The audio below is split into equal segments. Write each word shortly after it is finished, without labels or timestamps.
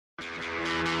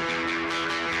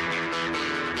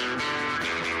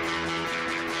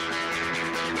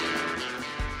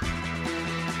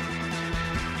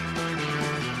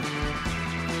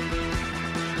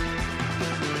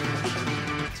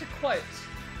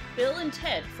Bill and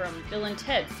Ted from Bill and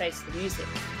Ted Face the Music.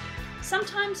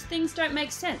 Sometimes things don't make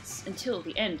sense until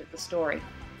the end of the story.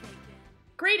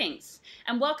 Greetings,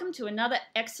 and welcome to another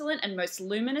excellent and most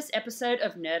luminous episode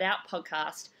of Nerd Out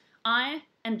Podcast. I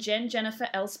am Jennifer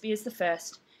L. Spears I,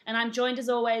 and I'm joined as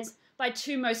always by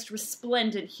two most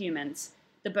resplendent humans,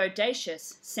 the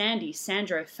bodacious Sandy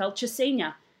Sandro Felcher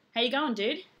Sr. How you going,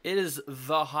 dude? It is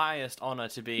the highest honor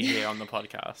to be here on the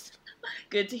podcast.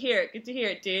 Good to hear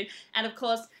it, dude. And of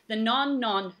course, the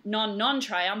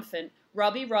non-triumphant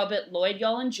Robbie Robert Lloyd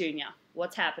Yolen Jr.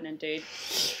 What's happening, dude?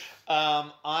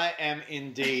 I am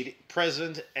indeed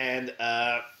present and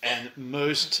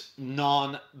most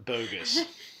non-bogus.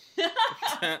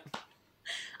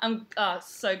 I'm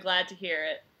so glad to hear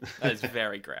it. That is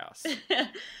very grouse.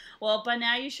 Well, by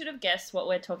now you should have guessed what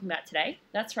we're talking about today.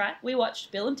 That's right, we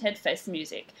watched Bill and Ted Face the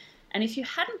Music. And if you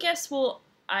hadn't guessed, well,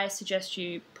 I suggest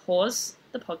you pause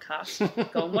the podcast,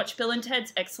 go and watch Bill and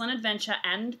Ted's Excellent Adventure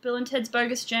and Bill and Ted's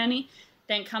Bogus Journey,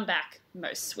 then come back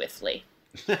most swiftly.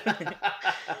 Before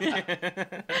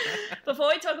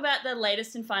we talk about the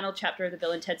latest and final chapter of the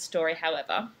Bill and Ted story,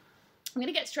 however, I'm going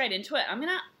to get straight into it. I'm going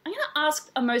to ask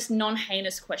a most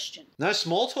non-heinous question. No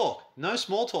small talk. Wow.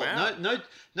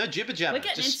 No jibber jabber. We're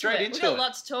getting Just straight into We've got it. a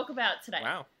lot to talk about today.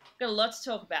 Wow. We've got a lot to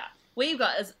talk about. We've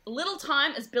got as little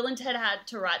time as Bill and Ted had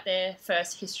to write their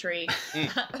first history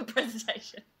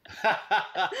presentation.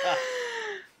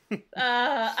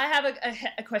 I have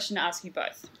a question to ask you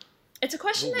both. It's a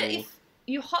question that if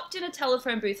you hopped in a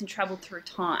telephone booth and travelled through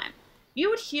time, you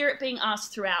would hear it being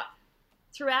asked throughout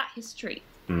history.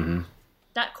 Mm-hmm.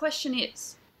 That question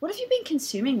is, what have you been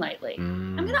consuming lately?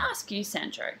 I'm going to ask you,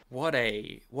 Sandro. What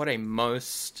a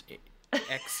most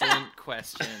excellent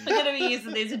question. I'm going to be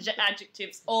using these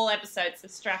adjectives all episodes, so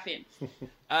strap in.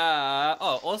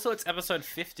 Also it's episode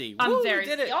 50. I'm Woo, very... we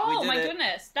did it. Oh, we did my it.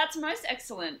 goodness. That's most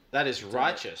excellent. That is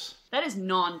righteous. That is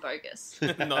non-bogus.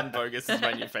 Non-bogus is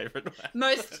my new favourite one.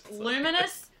 Most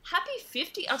luminous. Happy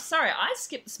 50. Oh, sorry, I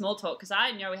skipped the small talk because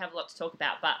I know we have a lot to talk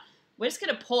about, but we're just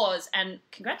going to pause and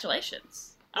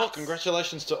congratulations. Well,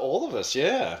 congratulations to all of us,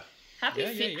 yeah. Happy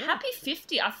 50.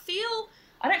 I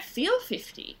don't feel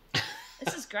 50.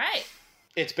 This is great.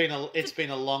 It's been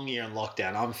a long year in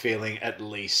lockdown. I'm feeling at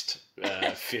least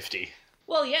 50.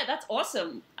 Well, yeah, that's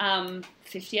awesome.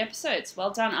 50 episodes.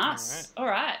 Well done, us. All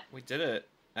right. We did it.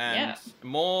 And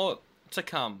more to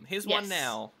come. Here's one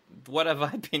now. What have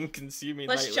I been consuming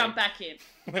lately? Let's jump back in.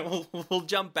 We'll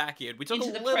jump back in. We took Into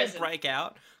a the little present. break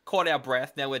out, caught our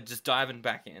breath. Now we're just diving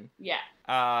back in. Yeah.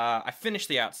 I finished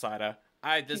The Outsider.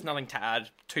 There's nothing to add.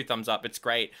 2 thumbs up. It's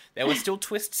great. There were still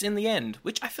twists in the end,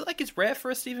 which I feel like is rare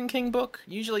for a Stephen King book.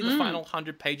 Usually the final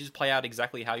 100 pages play out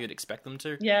exactly how you'd expect them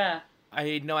to. Yeah.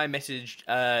 I know I messaged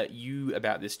you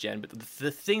about this, Jen, but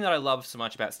the thing that I love so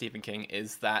much about Stephen King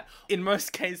is that in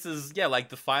most cases, like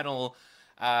the final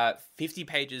 50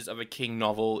 pages of a King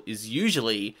novel is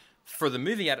usually, for the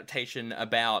movie adaptation,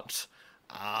 about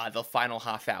the final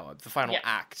half hour, the final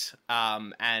act.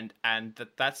 And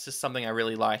that's just something I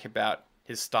really like about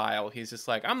his style. He's just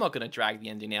like, I'm not going to drag the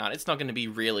ending out. It's not going to be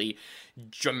really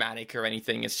dramatic or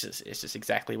anything. It's just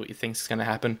exactly what you think is going to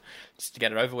happen, just to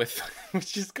get it over with,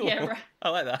 which is cool. Yeah, right. I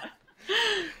like that.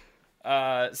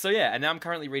 And now I'm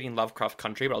currently reading Lovecraft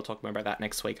Country, but I'll talk more about that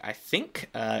next week, I think,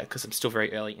 because I'm still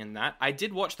very early in that. I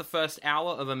did watch the first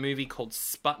hour of a movie called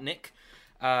Sputnik,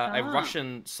 a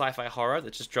Russian sci-fi horror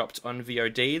that just dropped on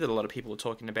VOD that a lot of people are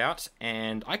talking about,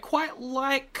 and I quite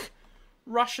like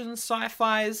Russian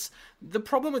sci-fis. The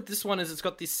problem with this one is it's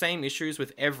got these same issues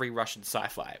with every Russian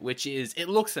sci-fi, which is it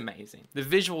looks amazing. The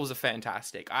visuals are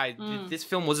fantastic. This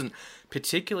film wasn't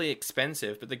particularly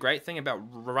expensive, but the great thing about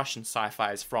Russian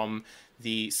sci-fis, from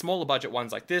the smaller budget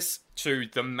ones like this to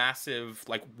the massive,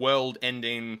 like,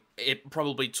 world-ending, it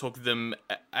probably took them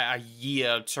a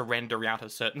year to render out a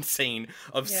certain scene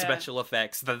of special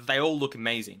effects. They all look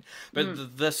amazing.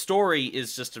 But the story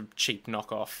is just a cheap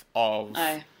knockoff of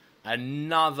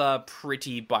another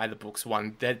pretty by-the-books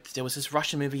one. There was this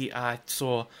Russian movie I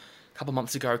saw a couple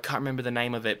months ago, can't remember the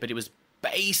name of it, but it was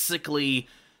basically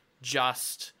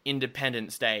just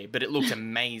Independence Day, but it looked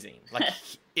amazing. Like,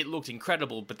 it looked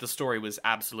incredible, but the story was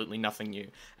absolutely nothing new.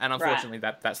 And unfortunately,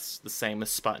 that's the same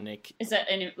as Sputnik. Is that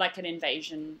an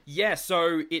invasion? Yeah,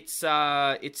 so it's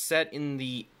set in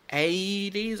the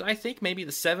 80s, I think, maybe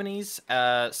the 70s.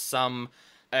 Some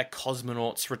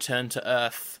cosmonauts return to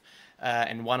Earth,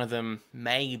 and one of them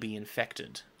may be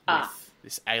infected with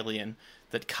this alien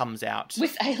that comes out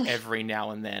every now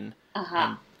and then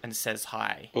and says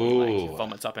hi. Like, he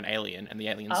vomits up an alien, and the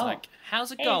alien's like,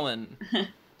 how's it going?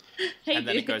 Hey, and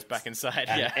then it dudes. goes back inside.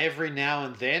 And Yeah, every now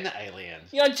and then, alien.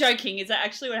 You're joking. Is that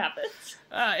actually what happens?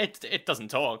 it doesn't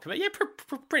talk, but yeah,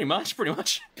 pretty much. Pretty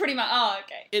much. Oh,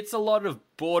 okay. It's a lot of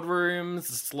boardrooms.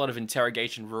 It's a lot of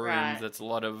interrogation rooms. Right. It's a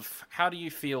lot of how do you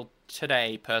feel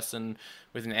today, person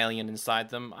with an alien inside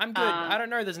them. I'm good. I don't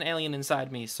know. There's an alien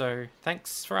inside me, so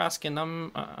thanks for asking.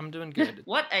 I'm doing good.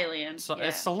 What alien? So Yeah.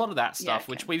 it's a lot of that stuff,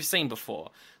 okay. which we've seen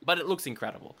before, but it looks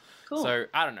incredible. Cool. So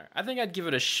I don't know. I think I'd give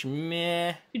it a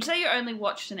schmeh. You'd say you only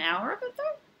watched an hour of it, though?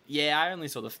 Yeah, I only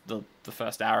saw the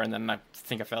first hour, and then I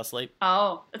think I fell asleep.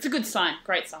 Oh, that's a good sign.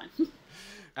 Great sign.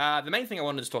 The main thing I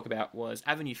wanted to talk about was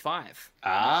Avenue 5.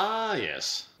 Ah,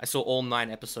 yes. I saw all 9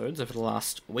 episodes over the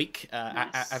last week.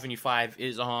 Nice. Avenue 5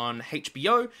 is on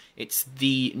HBO. It's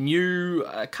the new,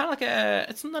 kind of like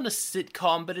it's not a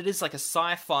sitcom, but it is like a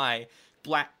sci-fi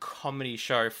black comedy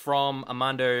show from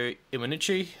Armando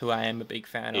Iannucci, who I am a big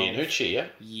fan of. Iannucci, yeah.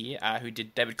 Yeah, who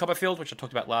did David Copperfield, which I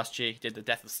talked about last year. He did The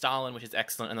Death of Stalin, which is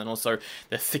excellent, and then also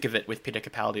The Thick of It with Peter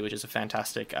Capaldi, which is a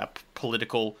fantastic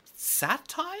political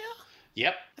satire?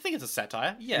 Yep. I think it's a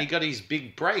satire, yeah. And he got his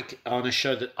big break on a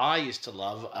show that I used to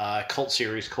love, a cult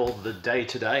series called The Day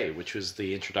Today, which was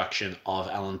the introduction of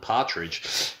Alan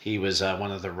Partridge. He was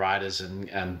one of the writers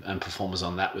and performers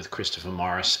on that with Christopher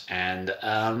Morris and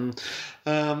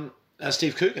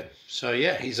Steve Coogan. So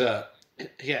yeah,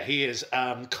 he is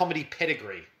comedy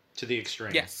pedigree to the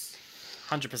extreme. Yes.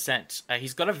 100%.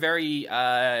 He's got a very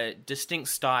distinct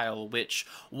style, which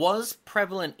was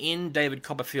prevalent in David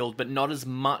Copperfield, but not as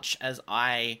much as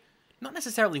I not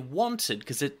necessarily wanted,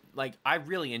 because I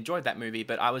really enjoyed that movie,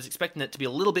 but I was expecting it to be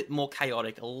a little bit more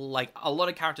chaotic, like a lot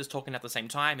of characters talking at the same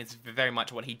time. It's very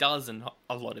much what he does, and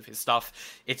a lot of his stuff,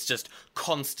 it's just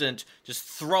constant, just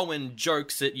throwing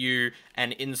jokes at you,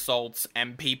 and insults,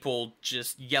 and people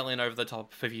just yelling over the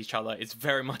top of each other. It's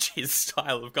very much his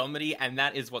style of comedy, and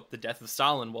that is what The Death of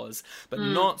Stalin was, but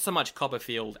not so much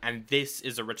Copperfield, and this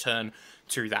is a return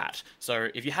to that. So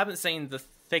if you haven't seen The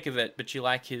Thick of It, but you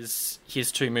like his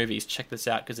 2 movies, check this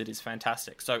out because it is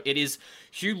fantastic. So it is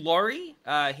Hugh Laurie.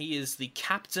 He is the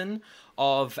captain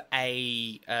of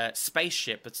a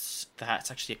spaceship. It's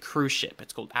actually a cruise ship.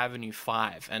 It's called Avenue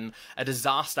 5, and a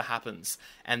disaster happens,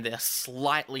 and they're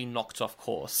slightly knocked off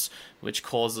course, which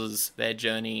causes their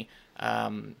journey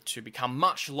to become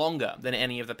much longer than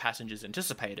any of the passengers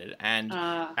anticipated.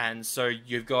 And so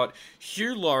you've got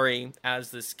Hugh Laurie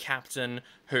as this captain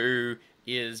who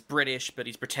is British, but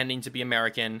he's pretending to be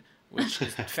American, which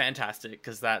is fantastic,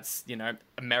 because that's,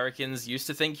 Americans used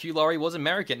to think Hugh Laurie was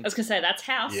American. I was going to say, that's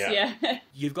House, yeah.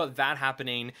 You've got that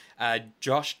happening.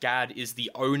 Josh Gad is the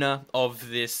owner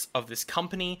of this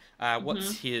company.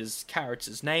 What's his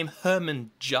character's name?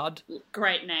 Herman Judd.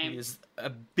 Great name. He is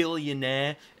a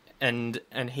billionaire, and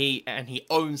he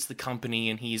owns the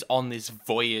company, and he's on this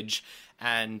voyage,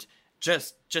 and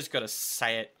just gotta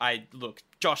say it.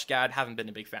 Josh Gad, haven't been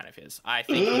a big fan of his. I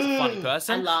think he's a funny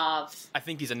person. I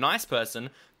think he's a nice person,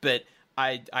 but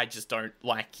I just don't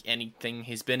like anything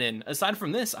he's been in. Aside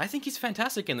from this, I think he's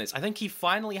fantastic in this. I think he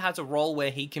finally has a role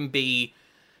where he can be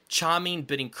charming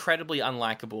but incredibly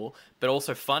unlikable, but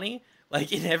also funny.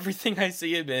 Like, in everything I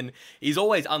see him in, he's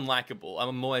always unlikable.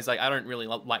 I'm always like, I don't really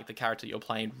like the character you're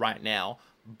playing right now,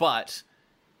 but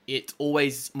it's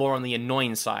always more on the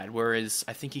annoying side, whereas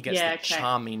I think he gets the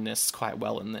charmingness quite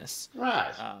well in this.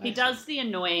 Right. He does the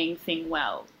annoying thing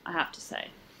well, I have to say.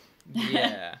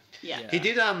 Yeah. Yeah. He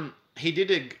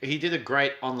did a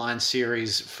great online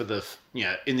series for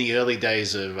in the early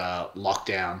days of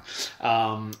lockdown.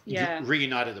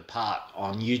 Reunited Apart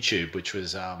on YouTube, which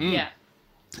was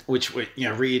which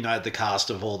reunited the cast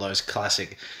of all those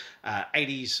classic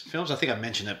 80s films. I think I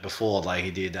mentioned it before. Like, he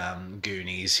did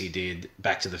Goonies, he did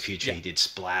Back to the Future, he did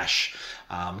Splash,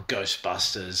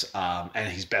 Ghostbusters, and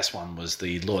his best one was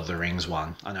the Lord of the Rings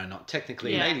one. I know, not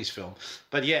technically an 80s film,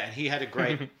 but he had a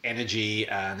great energy,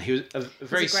 and he was a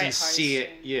very sincere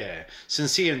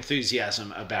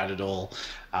enthusiasm about it all,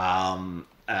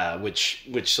 which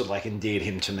sort of like endeared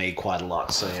him to me quite a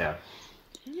lot. So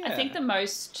I think the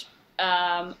most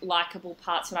likable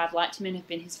parts that I've liked him in have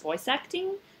been his voice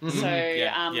acting.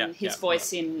 So his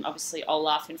voice in, obviously,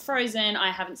 Olaf in Frozen. I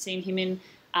haven't seen him in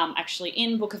actually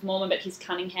in Book of Mormon, but he's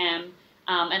Cunningham.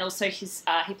 And also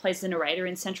he plays the narrator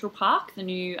in Central Park, the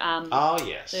new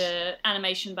the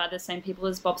animation by the same people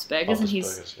as Bob's Burgers, and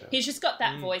he's just got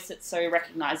that voice that's so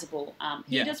recognisable.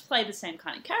 He does play the same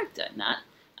kind of character in that.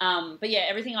 But yeah,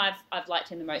 everything I've liked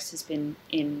him the most has been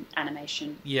in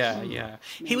animation. Yeah. Mainly.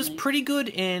 He was pretty good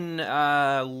in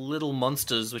Little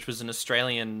Monsters, which was an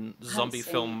Australian zombie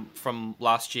film from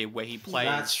last year, where he plays.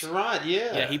 That's right.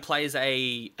 Yeah. Yeah, he plays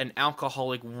an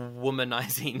alcoholic,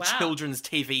 womanizing children's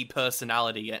TV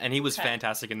personality, and he was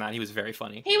fantastic in that. He was very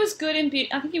funny. He was good in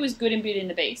Beauty. I think he was good in Beauty and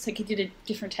the Beast. Like, he did a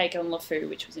different take on LeFou,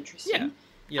 which was interesting.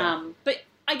 Yeah. But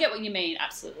I get what you mean.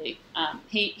 Absolutely.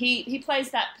 He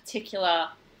plays that particular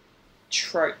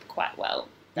trope quite well,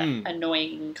 that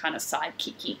annoying kind of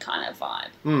sidekicky kind of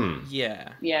vibe.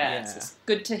 Yeah. It's just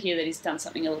good to hear that he's done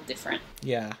something a little different.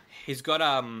 Yeah, he's got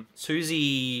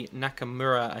Suzy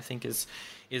Nakamura, I think is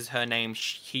her name.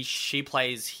 She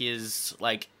plays his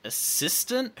like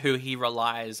assistant, who he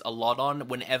relies a lot on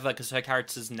whenever, because her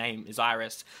character's name is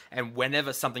Iris, and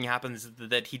whenever something happens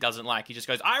that he doesn't like, he just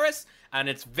goes Iris, and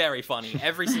it's very funny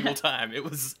every single time. It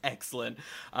was excellent.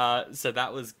 So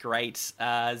that was great.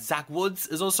 Zach Woods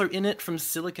is also in it from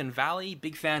Silicon Valley.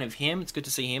 Big fan of him. It's good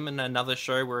to see him in another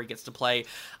show where he gets to play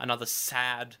another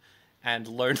sad and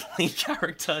lonely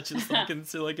character, just like in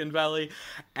Silicon Valley.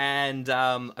 And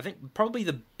I think probably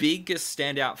the biggest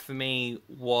standout for me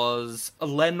was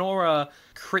Lenora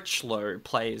Critchlow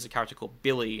plays a character called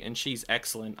Billy, and she's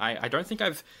excellent. I don't think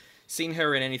I've seen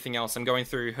her in anything else. I'm going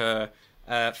through her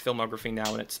filmography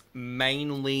now, and it's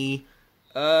mainly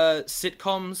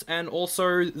sitcoms and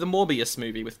also the Morbius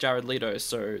movie with Jared Leto.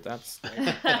 So that's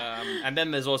and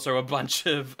then there's also a bunch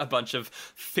of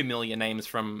familiar names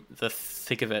from the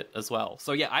thick of it as well.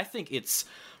 So yeah, I think it's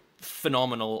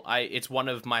phenomenal. It's one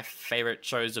of my favorite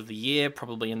shows of the year,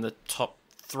 probably in the top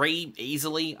 3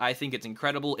 easily. I think it's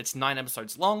incredible. It's 9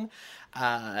 episodes long.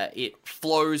 It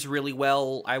flows really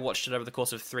well. I watched it over the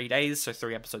course of 3 days, so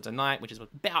 3 episodes a night, which is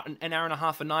about an hour and a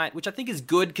half a night, which I think is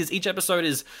good, because each episode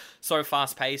is so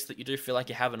fast-paced that you do feel like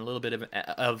you're having a little bit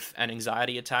of an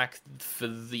anxiety attack for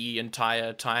the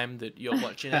entire time that you're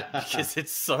watching it, because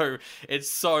it's so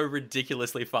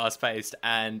ridiculously fast-paced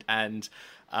and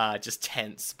just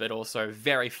tense, but also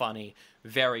very funny,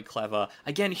 very clever.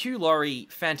 Again, Hugh Laurie,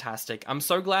 fantastic. I'm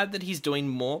so glad that he's doing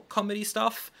more comedy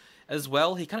stuff as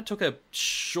well. He kind of took a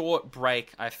short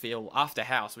break, I feel, after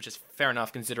House, which is fair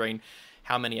enough considering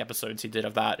how many episodes he did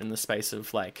of that in the space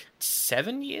of like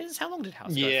 7 years. How long did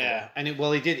House go for? And he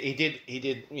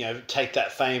did take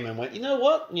that fame and went, you know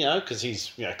what, because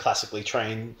he's classically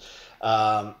trained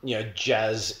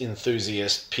jazz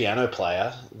enthusiast piano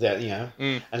player that,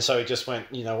 and so he just went,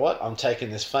 you know what, I'm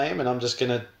taking this fame and I'm just going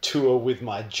to tour with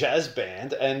my jazz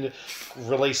band and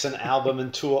release an album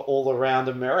and tour all around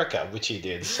America, which he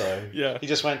did. So he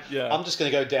just went, I'm just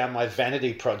going to go down my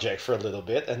vanity project for a little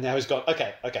bit. And now he's gone,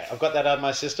 okay, I've got that out of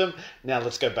my system. Now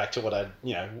let's go back to what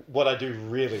I do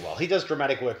really well. He does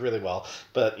dramatic work really well,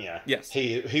 but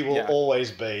he will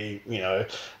always be,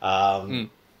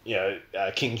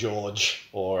 King George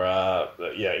or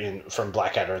from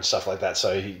Blackadder and stuff like that.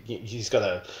 So he's got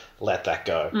to let that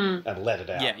go and let it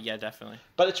out. Yeah, definitely.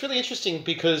 But it's really interesting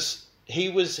because he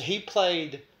was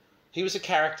a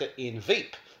character in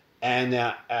Veep, and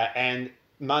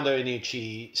Mando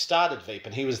Iannucci started Veep,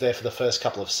 and he was there for the first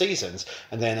couple of seasons,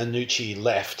 and then Iannucci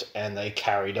left, and they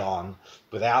carried on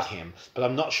without him. But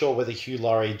I'm not sure whether Hugh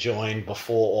Laurie joined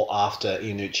before or after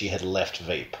Iannucci had left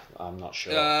Veep. I'm not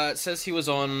sure. It says he was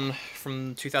on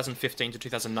from 2015 to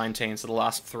 2019, so the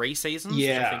last 3 seasons.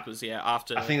 Yeah. Which I think was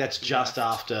after. I think that's just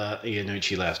after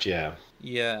Iannucci left. Yeah.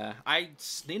 Yeah, I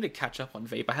need to catch up on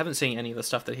Veep. I haven't seen any of the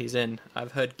stuff that he's in.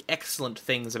 I've heard excellent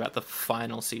things about the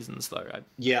final seasons, though.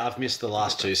 I've missed the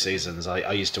last 2 seasons.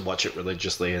 I used to watch it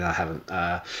religiously, and I haven't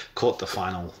caught the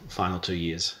final 2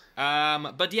 years.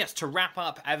 But yes, to wrap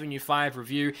up Avenue 5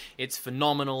 review, it's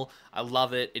phenomenal. I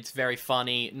love it. It's very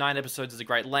funny. 9 episodes is a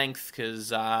great length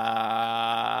because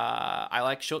I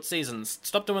like short seasons.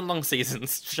 Stop doing long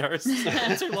seasons, shows.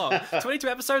 Too long. 22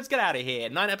 episodes, get out of here.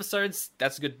 9 episodes,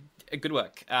 that's good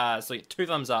work. So 2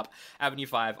 thumbs up. Avenue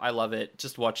 5, I love it.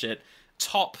 Just watch it.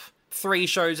 Top 3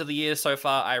 shows of the year so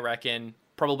far, I reckon.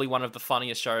 Probably one of the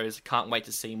funniest shows. Can't wait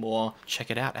to see more. Check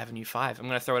it out, Avenue 5. I'm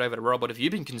going to throw it over to Rob. What have you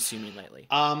been consuming lately?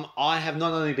 I have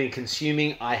not only been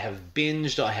consuming, I have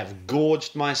binged, I have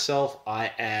gorged myself.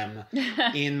 I am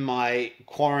in my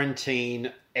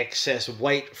quarantine excess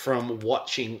weight from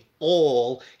watching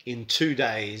all in 2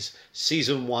 days,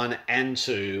 season 1 and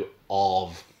 2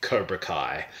 of Cobra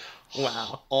Kai.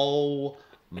 Wow. Oh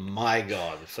my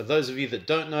God. For those of you that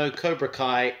don't know, Cobra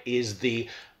Kai is the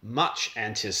much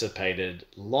anticipated,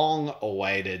 long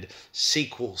awaited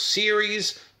sequel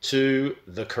series to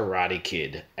The Karate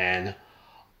Kid. And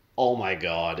oh my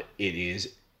God, it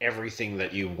is everything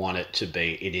that you want it to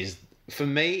be. It is, for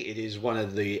me, it is one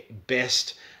of the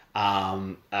best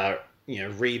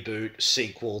reboot,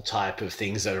 sequel type of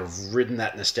things that have ridden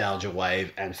that nostalgia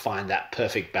wave and find that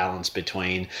perfect balance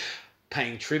between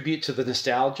paying tribute to the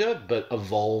nostalgia but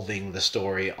evolving the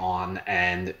story on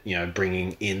and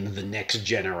bringing in the next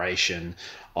generation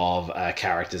of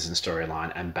characters and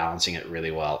storyline and balancing it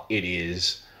really well. It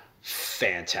is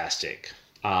fantastic.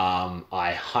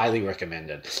 I highly recommend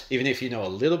it, even if you know a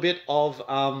little bit of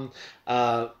the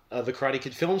Karate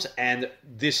Kid films, and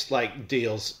this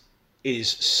deals. It is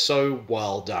so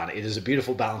well done. It is a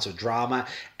beautiful balance of drama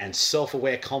and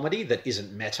self-aware comedy that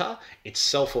isn't meta. It's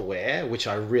self-aware, which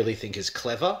I really think is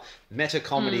clever. Meta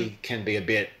comedy can be a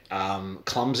bit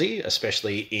clumsy,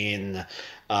 especially in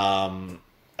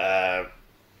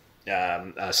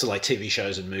TV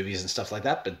shows and movies and stuff like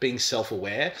that. But being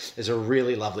self-aware, there's a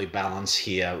really lovely balance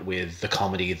here with the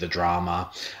comedy, the drama,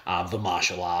 the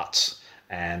martial arts,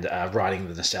 and riding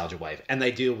the nostalgia wave. And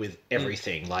they deal with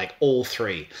everything, all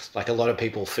three. A lot of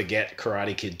people forget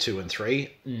Karate Kid 2 and 3.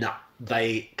 No,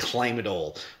 they claim it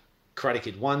all. Karate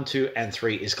Kid 1, 2, and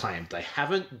 3 is claimed. They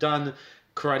haven't done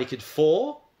Karate Kid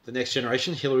 4, The Next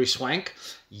Generation, Hilary Swank,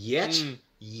 yet.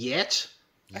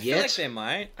 I feel like they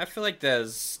might. I feel like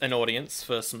there's an audience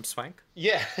for some swank.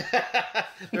 Yeah.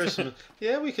 There's some.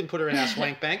 Yeah, we can put her in our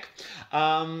swank bank.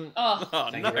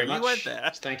 Thank you very much. You went there.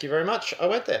 Thank you very much. I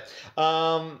went there.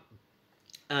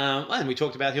 And we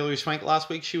talked about Hilary Swank last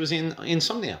week. She was in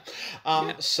Insomnia.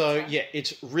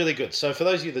 It's really good. So for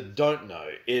those of you that don't know,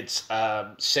 it's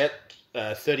set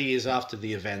 30 years after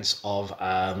the events of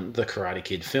the Karate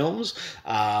Kid films,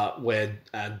 where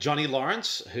Johnny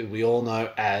Lawrence, who we all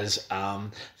know as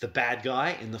the bad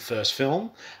guy in the first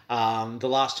film, the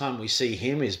last time we see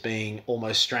him is being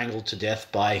almost strangled to death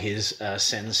by his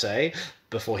sensei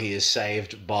before he is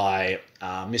saved by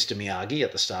Mr. Miyagi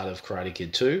at the start of Karate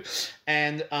Kid 2.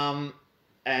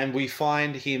 And we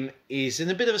find him is in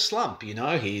a bit of a slump,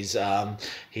 he's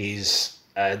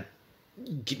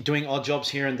doing odd jobs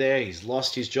here and there. He's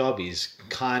lost his job. He's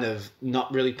kind of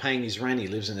not really paying his rent. He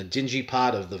lives in a dingy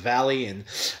part of the valley in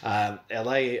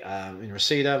LA, in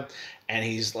Reseda, and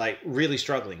he's really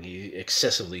struggling. He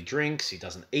excessively drinks. He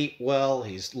doesn't eat well.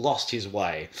 He's lost his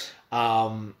way.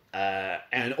 And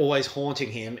always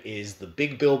haunting him is the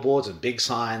big billboards and big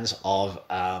signs of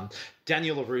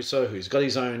Daniel LaRusso, who's got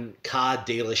his own car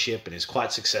dealership and is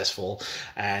quite successful.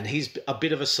 And he's a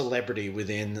bit of a celebrity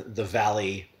within the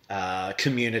Valley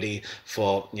community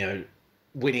for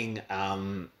winning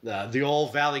the All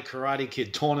Valley Karate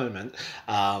Kid tournament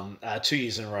 2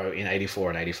 years in a row in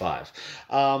 84 and 85.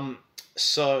 And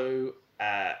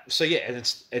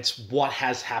it's what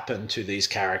has happened to these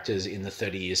characters in the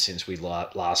 30 years since we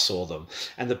last saw them.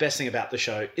 And the best thing about the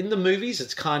show, in the movies,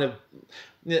 it's kind of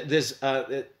there's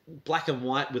black and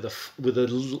white with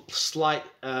a slight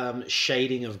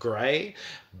shading of grey,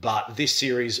 but this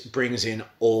series brings in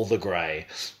all the grey.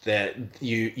 That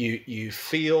you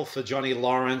feel for Johnny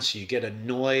Lawrence, you get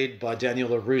annoyed by Daniel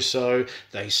LaRusso.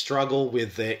 They struggle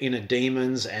with their inner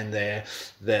demons and the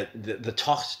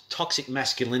toxic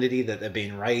masculinity that they've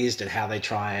been raised and how they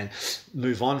try and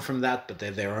move on from that, but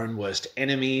they're their own worst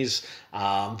enemies.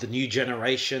 The new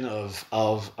generation of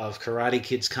Karate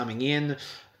Kids coming in,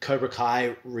 Cobra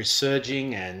Kai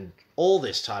resurging, and all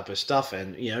this type of stuff.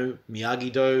 And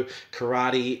Miyagi-Do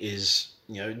karate is,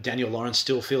 Daniel Lawrence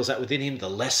still feels that within him. The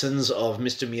lessons of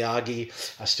Mr. Miyagi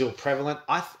are still prevalent.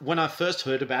 When I first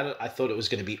heard about it, I thought it was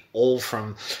going to be all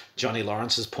from Johnny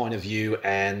Lawrence's point of view,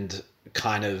 and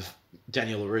kind of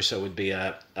Daniel LaRusso would be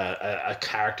a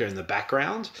character in the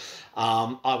background.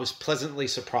 I was pleasantly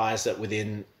surprised that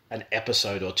within an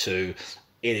episode or two,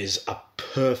 it is a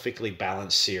perfectly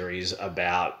balanced series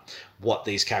about what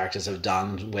these characters have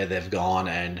done, where they've gone,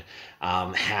 and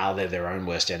how they're their own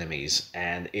worst enemies.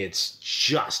 And it's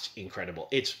just incredible.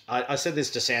 I said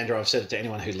this to Sandra, I've said it to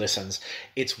anyone who listens.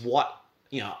 It's what,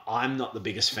 I'm not the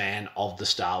biggest fan of the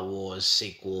Star Wars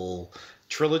sequel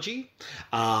trilogy.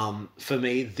 For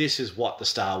me, this is what the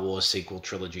Star Wars sequel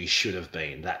trilogy should have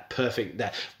been. That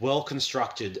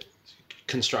well-constructed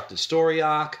story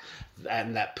arc,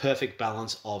 and that perfect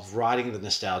balance of riding the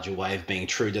nostalgia wave, being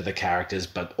true to the characters,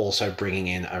 but also bringing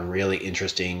in a really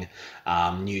interesting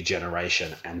new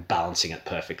generation and balancing it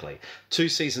perfectly. 2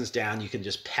 seasons down, you can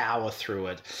just power through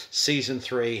it. Season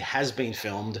 3 has been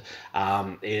filmed.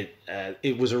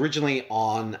 It was originally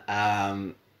on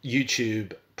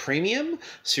YouTube Premium,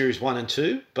 series 1 and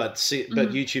 2, but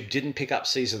YouTube didn't pick up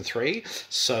season 3,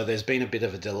 so there's been a bit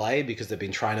of a delay because they've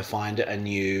been trying to find a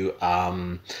new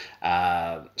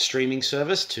streaming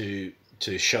service to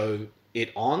show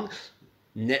it on.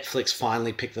 Netflix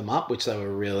finally picked them up, which they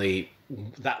were really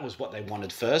that was what they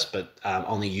wanted first, but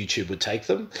only YouTube would take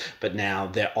them. But now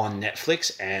they're on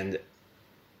Netflix, and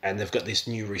they've got this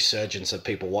new resurgence of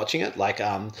people watching it. Like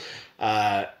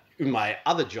in my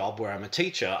other job where I'm a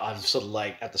teacher, I've sort of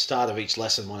like at the start of each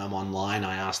lesson when I'm online,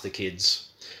 I ask the kids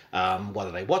what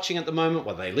are they watching at the moment,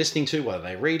 what are they listening to, what are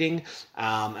they reading.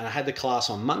 And I had the class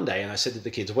on Monday, and I said to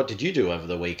the kids, what did you do over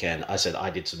the weekend? I said, I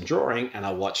did some drawing, and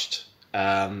I watched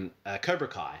Cobra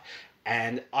Kai.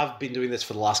 And I've been doing this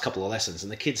for the last couple of lessons,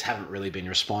 and the kids haven't really been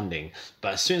responding.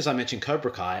 But as soon as I mentioned Cobra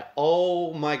Kai,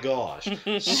 oh my gosh,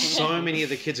 so many of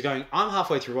the kids are going, I'm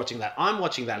halfway through watching that. I'm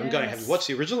watching that. Yes. I'm going, have you watched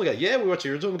the original? They go, yeah, we watched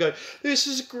the original. And go, this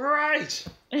is great.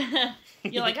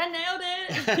 You're like, I nailed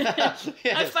it.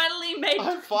 Yes.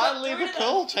 I'm finally the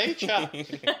cool teacher. And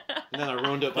then I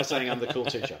ruined it by saying I'm the cool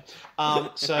teacher. I'm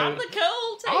the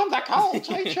cool teacher. I'm the cool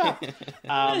teacher.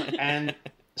 And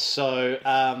so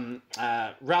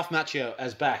Ralph Macchio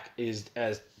is back as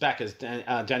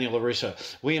Daniel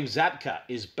LaRusso. William Zabka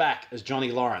is back as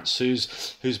Johnny Lawrence,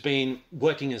 who's been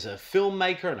working as a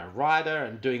filmmaker and a writer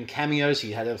and doing cameos.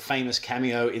 He had a famous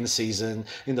cameo in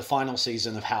the final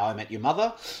season of How I Met Your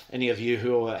Mother. Any of you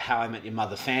who are How I Met Your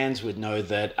Mother fans would know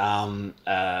that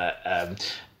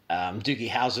Doogie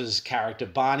Howser's character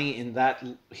Barney in that,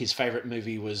 his favorite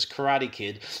movie was Karate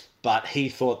Kid. But he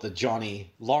thought that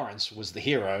Johnny Lawrence was the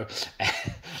hero,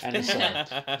 and it's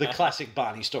the classic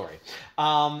Barney story.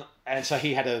 And so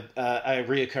he had a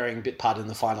reoccurring bit part in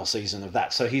the final season of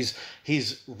that. So he's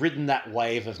ridden that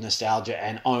wave of nostalgia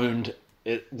and owned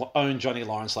Johnny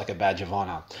Lawrence like a badge of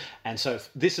honor. And so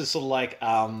this is sort of like,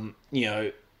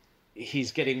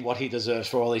 he's getting what he deserves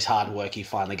for all his hard work. He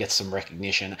finally gets some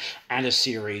recognition and a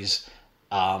series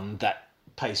that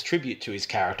pays tribute to his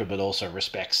character, but also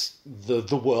respects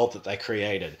the world that they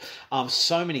created.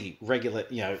 So many regular,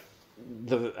 so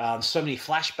many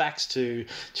flashbacks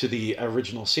to the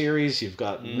original series. You've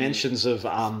got mentions of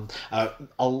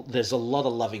there's a lot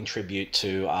of loving tribute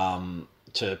to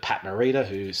Pat Morita,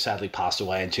 who sadly passed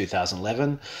away in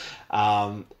 2011.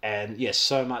 And yes,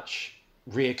 so much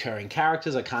reoccurring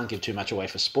characters. I can't give too much away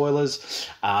for spoilers,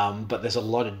 but there's a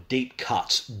lot of deep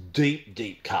cuts.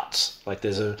 Like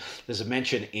there's a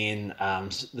mention in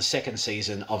the second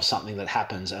season of something that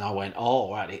happens, and I went,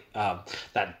 oh right,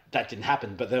 that didn't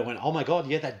happen. But then I went, oh my god,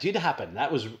 yeah, that did happen.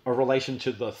 That was a relation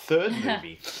to the third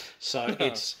movie. So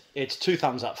it's 2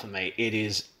 thumbs up for me. It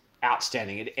is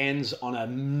outstanding. It ends on a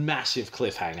massive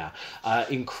cliffhanger,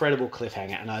 incredible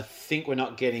cliffhanger, and I think we're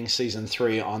not getting season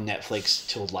 3 on Netflix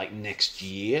till like next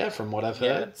year, from what I've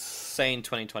heard. It's saying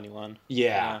 2021.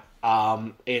 Yeah.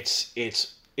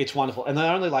 It's wonderful, and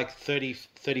they're only like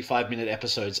 35-minute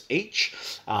episodes each.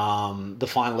 The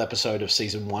final episode of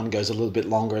season 1 goes a little bit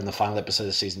longer, and the final episode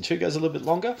of season 2 goes a little bit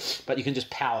longer, but you can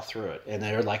just power through it, and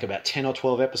they're like about 10 or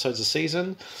 12 episodes a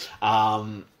season.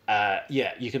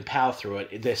 You can power through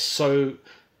it. They're so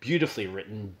beautifully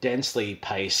written, densely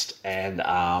paced, and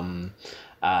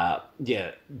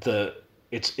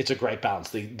it's a great balance.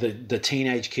 The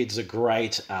teenage kids are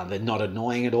great. They're not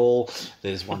annoying at all.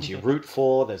 There's ones you root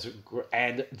for.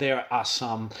 And there are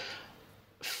some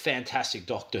fantastic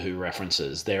Doctor Who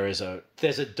references. There's a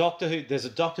Doctor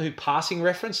Who passing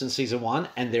reference in season 1,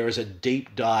 and there is a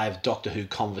deep dive Doctor Who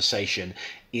conversation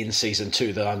in season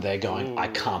 2 that I'm there going, ooh, I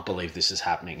can't believe this is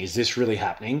happening. Is this really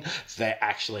happening? They're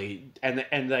actually, and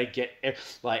they get,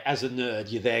 like, as a nerd,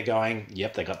 you're there going,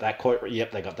 yep, they got that quote,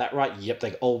 yep, they got that right, yep,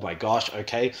 oh my gosh,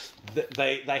 okay.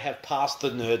 They have passed the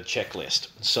nerd checklist.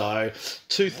 So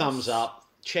 2 thumbs up.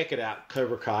 Check it out,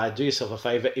 Cobra Kai. Do yourself a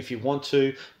favor. If you want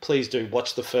to, please do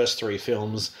watch the first 3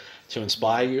 films to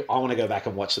inspire you. I want to go back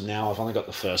and watch them now. I've only got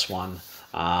the first one.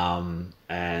 It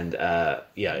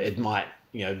might,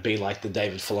 be like the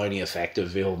David Filoni effect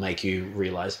of it'll make you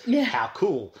realize how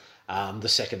cool the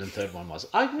second and third one was.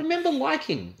 I remember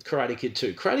liking Karate Kid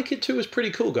 2. Karate Kid 2 was pretty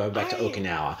cool going back to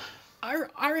Okinawa.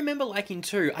 I remember liking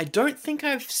 2. I don't think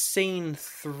I've seen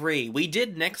 3. We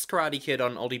did Next Karate Kid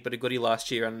on Oldie But a Goodie last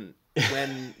year, and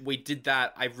when we did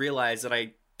that, I realized that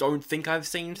I don't think I've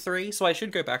seen 3, so I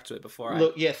should go back to it before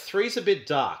Look, 3's a bit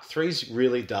dark. 3's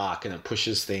really dark, and it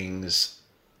pushes things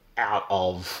out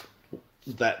of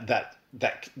that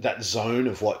zone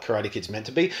of what Karate Kid's meant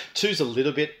to be. 2's a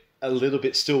little bit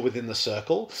still within the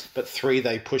circle, but 3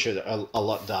 they push it a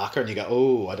lot darker, and you go,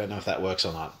 oh, I don't know if that works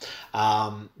or not.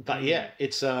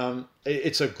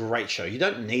 It's a great show. You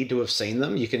don't need to have seen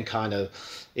them. You can kind of,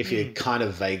 if you kind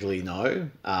of vaguely know.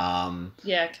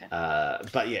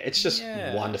 It's just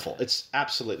wonderful. It's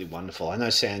absolutely wonderful. I know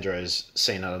Sandro's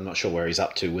seen it. I'm not sure where he's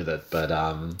up to with it, but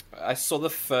I saw the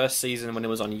first season when it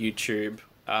was on YouTube.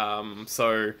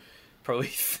 So probably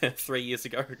 3 years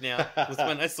ago now was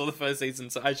when I saw the first season,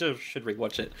 so I should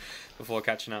rewatch it before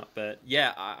catching up. But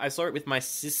yeah, I saw it with my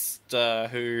sister,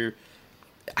 who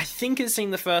I think has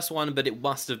seen the first one, but it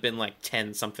must have been like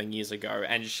 10 something years ago,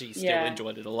 and she still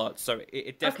enjoyed it a lot. So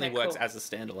it definitely works as a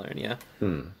standalone. Yeah.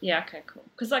 Yeah. Okay. Cool.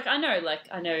 Because I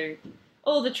know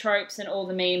all the tropes and all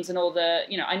the memes and all the,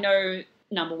 I know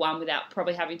number one without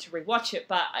probably having to rewatch it,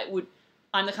 but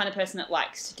I'm the kind of person that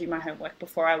likes to do my homework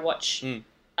before I watch,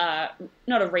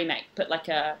 not a remake, but like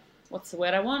what's the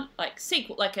word I want? Like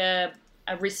sequel, like a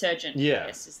resurgent, I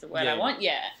guess is the word I want.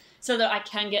 Yeah. So that I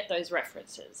can get those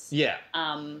references. Yeah.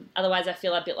 Otherwise I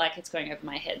feel a bit like it's going over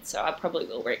my head, so I probably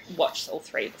will watch all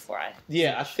three before I...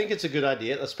 Yeah, I think it's a good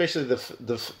idea, especially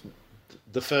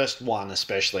the first one,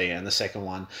 especially, and the second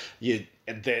one.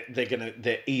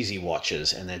 They're easy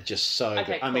watches, and they're just so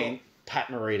good. Cool. I mean, Pat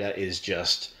Morita is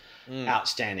just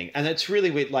outstanding, and it's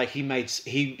really weird. Like he made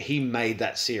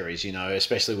that series,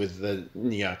 especially with the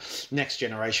Next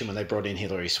Generation when they brought in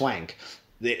Hilary Swank.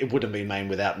 It wouldn't be made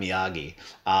without Miyagi.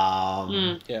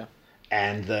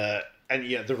 And the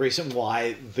reason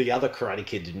why the other Karate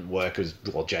Kid didn't work is,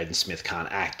 well, Jaden Smith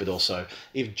can't act, but also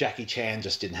if Jackie Chan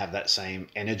just didn't have that same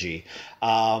energy.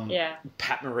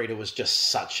 Pat Morita was just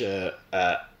such a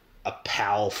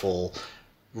powerful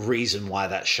reason why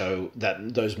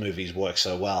those movies work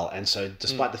so well. And so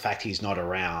despite the fact he's not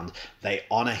around, they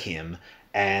honor him,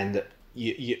 and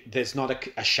there's not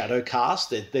a shadow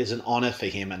cast. There's an honor for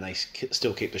him, and they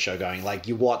still keep the show going. Like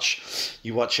you watch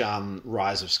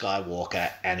Rise of Skywalker,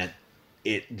 and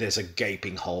there's a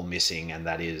gaping hole missing, and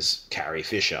that is Carrie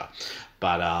Fisher.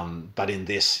 But in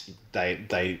this,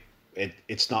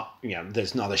 it's not,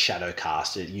 there's not a shadow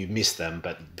cast. You miss them,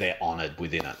 but they're honored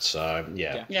within it. So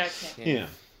yeah. Okay. Yeah.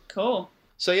 Cool.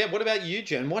 So yeah, what about you,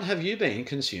 Jen? What have you been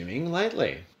consuming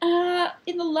lately?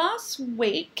 In the last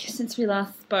week since we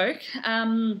last spoke,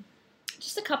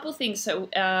 just a couple of things. So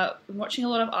I'm watching a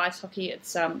lot of ice hockey.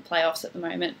 It's playoffs at the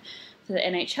moment for the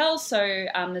NHL. So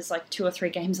there's like 2 or 3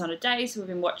 games on a day. So we've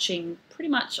been watching pretty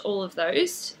much all of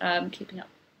those, keeping up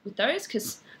with those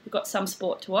because we've got some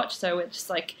sport to watch. So we're just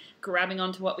like grabbing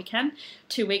onto what we can.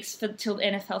 2 weeks till the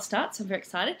NFL starts. I'm very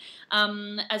excited.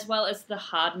 As well as the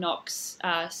Hard Knocks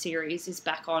series is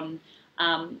back on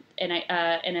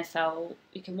NFL.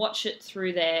 You can watch it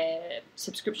through their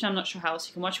subscription. I'm not sure how else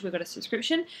you can watch it. We've got a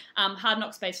subscription. Hard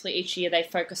Knocks, basically each year they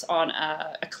focus on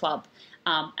a club,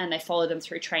 and they follow them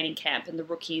through training camp and the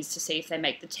rookies to see if they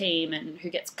make the team and who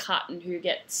gets cut and who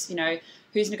gets,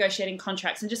 who's negotiating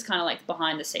contracts, and just kind of like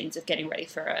behind the scenes of getting ready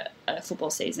for a football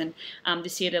season.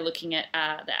 This year they're looking at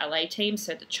the LA team,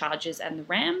 so the Chargers and the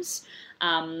Rams,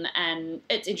 and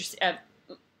it's interesting.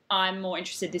 I'm more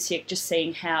interested this year just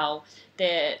seeing how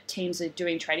their teams are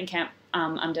doing training camp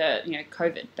under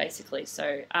COVID, basically.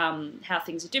 So how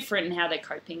things are different and how they're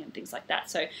coping and things like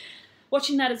that. So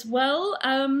watching that as well.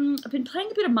 I've been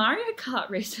playing a bit of Mario Kart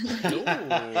recently.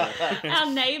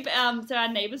 Our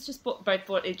neighbours just bought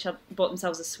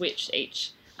themselves a Switch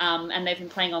each, and they've been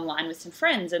playing online with some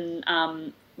friends, and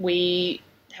they were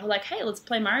like, "Hey, let's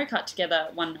play Mario Kart together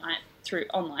one night through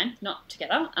online, not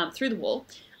together, through the wall."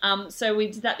 So we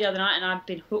did that the other night, and I've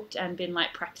been hooked and been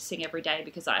like practicing every day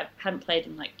because I hadn't played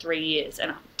in like 3 years,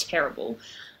 and I'm terrible.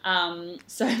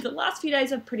 So the last few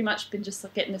days I've pretty much been just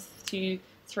like getting a few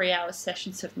 3-hour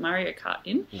sessions of Mario Kart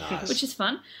in, which is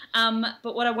fun.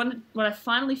 But what I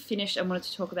finally finished and wanted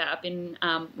to talk about, I've been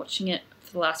watching it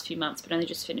for the last few months, but only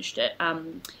just finished it,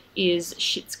 is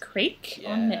Schitt's Creek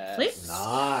on Netflix.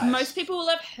 Nice. Most people will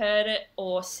have heard it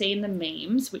or seen the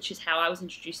memes, which is how I was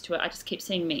introduced to it. I just keep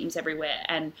seeing memes everywhere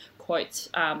and quotes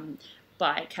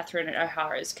by Catherine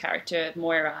O'Hara's character,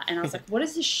 Moira, and I was like, what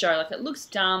is this show? Like, it looks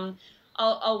dumb.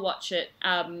 I'll watch it.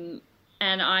 And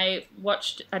I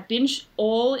binged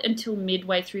all until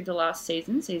midway through the last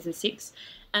season 6,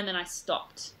 and then I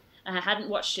stopped. And I hadn't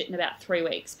watched it in about 3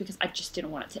 weeks because I just didn't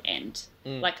want it to end.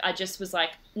 Like, I just was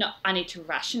like, no, I need to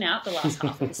ration out the last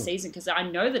half of the season because I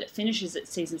know that it finishes at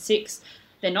season 6.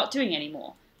 They're not doing any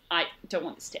more. I don't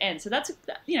want this to end. So that's a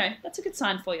good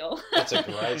sign for y'all. That's a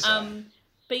great sign.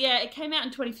 But yeah, it came out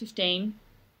in 2015.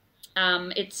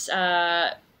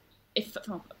 I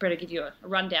better give you a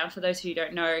rundown for those who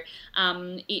don't know.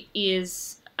 It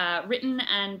is written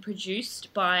and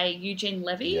produced by Eugene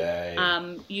Levy.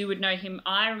 You would know him.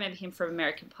 I remember him from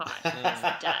American Pie as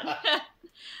the dad.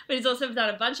 But he's also done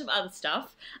a bunch of other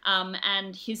stuff. And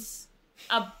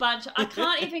I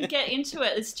can't even get into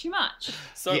it. It's too much.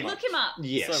 Look him up.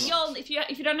 Yes. So if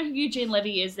you don't know who Eugene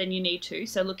Levy is, then you need to.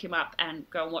 So look him up and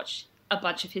go and watch a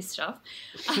bunch of his stuff.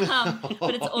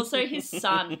 But it's also his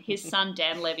son. His son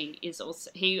Dan Levy is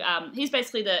also he's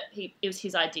basically it was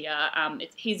his idea.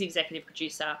 He's the executive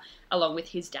producer along with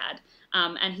his dad,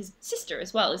 and his sister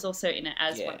as well is also in it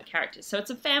as one of the characters. So it's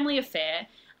a family affair,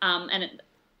 and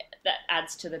that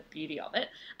adds to the beauty of it.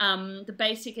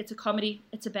 It's a comedy.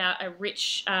 It's about a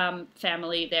rich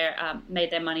family. They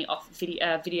made their money off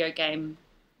video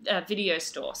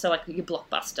store, so like your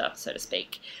Blockbuster, so to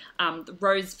speak, the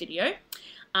Rose Video,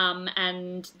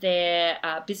 and their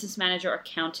business manager or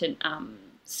accountant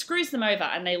screws them over,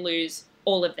 and they lose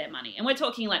all of their money. And we're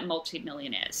talking like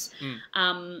multi-millionaires.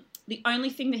 The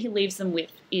only thing that he leaves them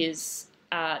with is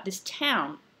this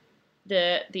town,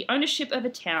 the ownership of a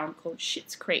town called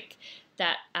Schitt's Creek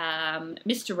that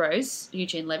Mr. Rose,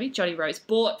 Eugene Levy, Johnny Rose,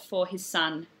 bought for his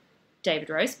son,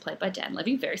 David Rose, played by Dan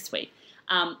Levy, very sweet.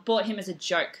 Bought him as a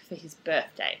joke for his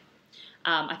birthday.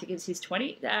 I think it was his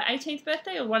 18th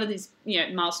birthday or one of these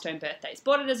milestone birthdays.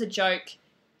 Bought it as a joke.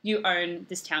 You own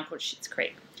this town called Schitt's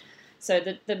Creek. So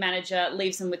the manager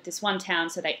leaves them with this one town,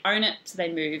 so they own it, so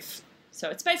they move. So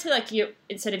it's basically like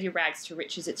instead of your rags to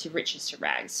riches, it's your riches to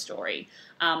rags story.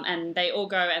 And they all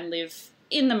go and live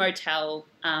in the motel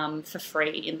for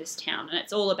free in this town. And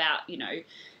it's all about,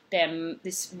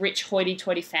 this rich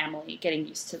hoity-toity family getting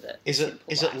used to the Is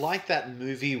it like that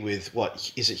movie with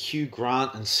is it Hugh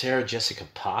Grant and Sarah Jessica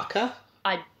Parker?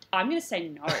 I'm going to say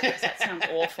no because that sounds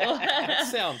awful. That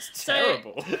sounds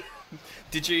terrible.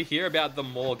 Did you hear about the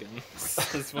Morgans?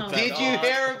 Did you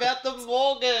hear about the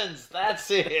Morgans? That's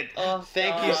it.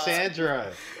 Thank you,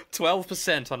 Sandro.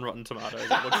 12% on Rotten Tomatoes. It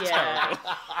looks terrible.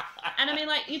 And I mean,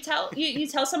 like you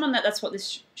tell someone that's what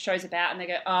this show's about, and they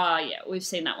go, "Oh yeah, we've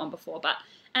seen that one before."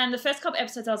 And the first couple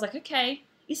episodes, I was like, "Okay,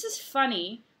 this is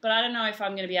funny, but I don't know if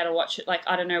I'm going to be able to watch it. Like,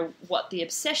 I don't know what the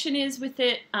obsession is with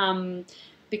it,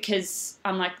 because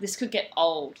I'm like, this could get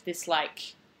old. This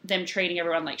like them treating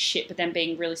everyone like shit, but then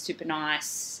being really super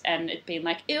nice, and it being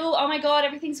like, ew, oh my god,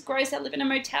 everything's gross. I live in a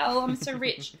motel. I'm so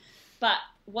rich." But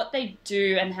what they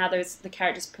do and how the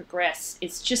characters progress,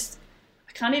 it's just,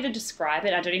 I can't even describe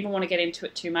it. I don't even want to get into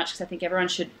it too much because I think everyone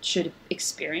should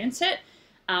experience it.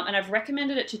 And I've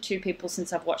recommended it to 2 people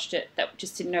since I've watched it that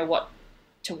just didn't know what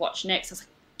to watch next. I was like,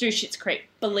 do Schitt's Creek,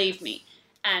 believe me.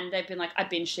 And they've been like, I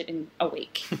binged it in a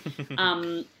week.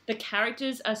 The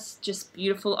characters are just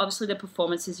beautiful. Obviously, the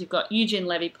performances, you've got Eugene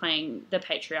Levy playing the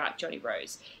patriarch, Johnny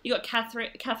Rose. You've got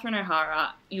Catherine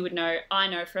O'Hara, I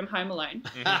know from Home Alone,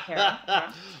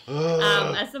 Hera,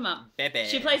 as the mum. Bebe.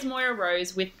 She plays Moira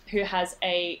Rose, who has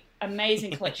a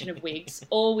amazing collection of wigs,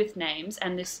 all with names,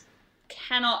 and this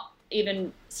cannot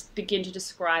even begin to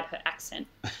describe her accent.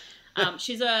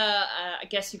 She's I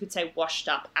guess you could say,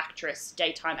 washed-up actress,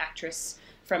 daytime actress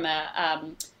from a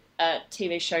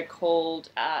TV show called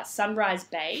Sunrise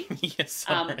Bay. Yes,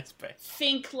 Sunrise Bay.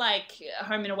 Think like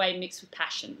Home and Away mixed with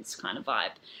Passions kind of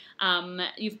vibe.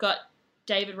 You've got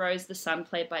David Rose, the son,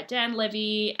 played by Dan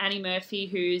Levy. Annie Murphy,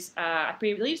 who's I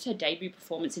believe it's her debut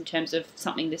performance in terms of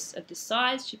something of this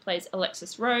size. She plays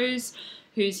Alexis Rose,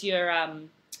 who's your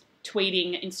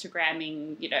tweeting,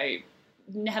 Instagramming,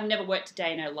 have never worked a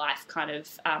day in her life kind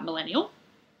of millennial.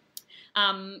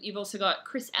 You've also got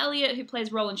Chris Elliott, who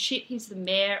plays Roland Schitt. He's the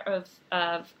mayor of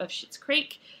Schitt's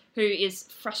Creek, who is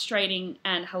frustrating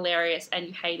and hilarious, and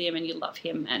you hate him and you love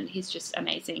him, and he's just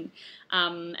amazing.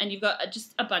 And you've got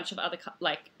just a bunch of other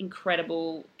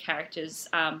incredible characters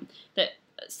that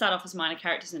start off as minor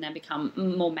characters and then become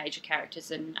more major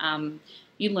characters, and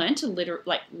you learn to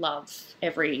love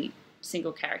every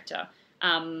single character.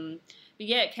 But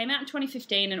yeah, it came out in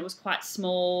 2015 and it was quite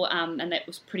small, and it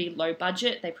was pretty low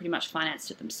budget. They pretty much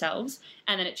financed it themselves,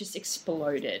 and then it just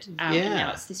exploded. And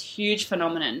now it's this huge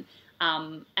phenomenon.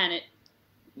 And it,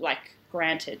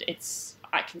 granted, it's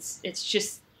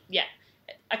just, yeah,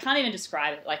 I can't even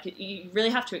describe it. You really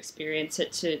have to experience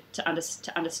it to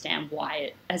understand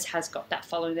why it has got that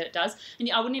following that it does.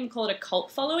 And I wouldn't even call it a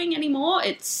cult following anymore.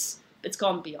 It's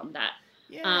gone beyond that.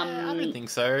 Yeah, I don't think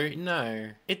so. No,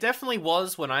 it definitely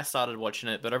was when I started watching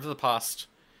it, but over the past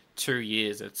 2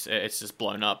 years, it's just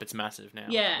blown up. It's massive now.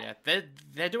 Yeah.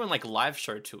 They're doing live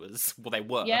show tours. Well, they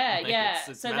were. Yeah.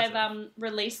 It's so massive. they've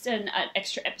released an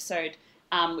extra episode,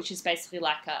 which is basically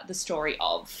the story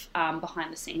of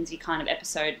behind the scenes kind of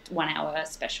episode, 1 hour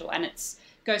special, and it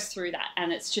goes through that,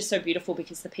 and it's just so beautiful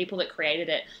because the people that created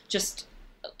it just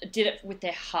did it with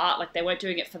their heart. They weren't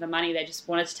doing it for the money. They just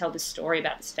wanted to tell this story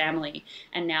about this family,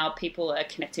 and now people are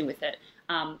connecting with it.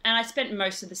 And I spent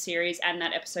most of the series and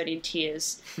that episode in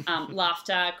tears,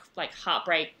 laughter,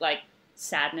 heartbreak,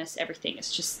 sadness, everything.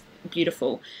 It's just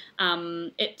beautiful.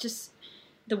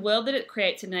 The world that it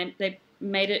creates, and they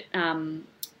made it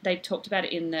they talked about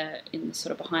it in the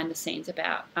sort of behind the scenes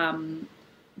about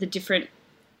the different,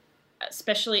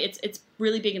 especially it's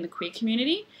really big in the queer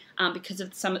community because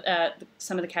of some of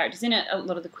the characters in it. A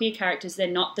lot of the queer characters, they're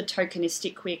not the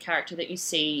tokenistic queer character that you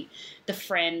see, the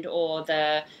friend or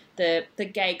the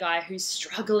gay guy who's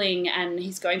struggling and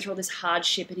he's going through all this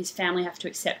hardship and his family have to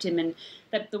accept him. And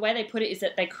the way they put it is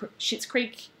that Schitt's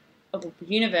Creek, or the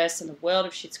universe and the world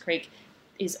of Schitt's Creek,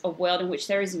 is a world in which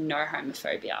there is no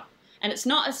homophobia. And it's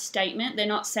not a statement. They're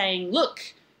not saying,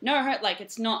 look, no, like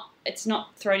it's not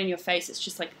thrown in your face. It's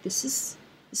just like, this is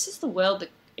the world that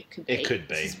it could be. It could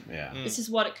be, This is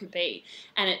what it could be.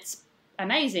 And it's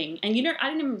amazing. And I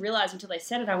didn't even realize until they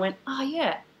said it. I went, oh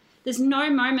yeah, there's no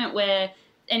moment where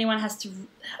anyone has to,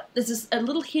 there's a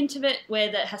little hint of it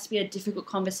where there has to be a difficult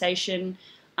conversation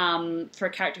for a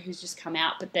character who's just come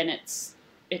out, but then it's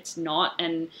not.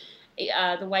 And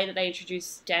the way that they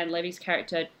introduce Dan Levy's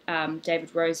character, David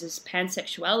Rose's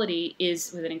pansexuality,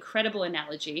 is with an incredible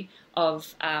analogy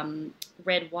of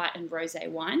red, white, and rosé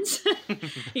wines.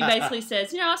 He basically says,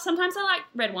 sometimes I like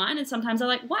red wine and sometimes I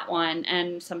like white wine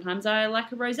and sometimes I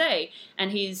like a rosé.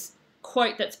 And his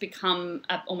quote that's become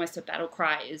almost a battle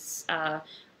cry is,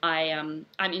 I'm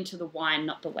into the wine,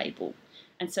 not the label.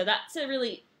 And so that's a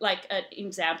really like an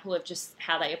example of just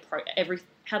how they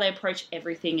approach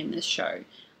everything in this show.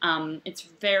 It's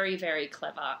very, very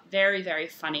clever, very, very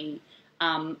funny.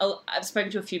 I've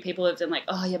spoken to a few people who've been like,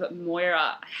 oh yeah, but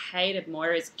Moira, I hated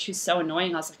Moira. She was so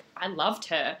annoying. I was like, I loved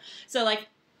her. So like,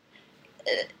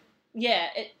 you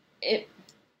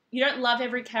don't love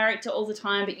every character all the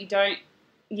time, but you don't,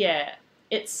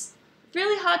 it's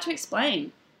really hard to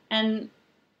explain. And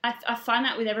I find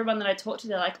that with everyone that I talk to,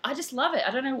 they're like, I just love it.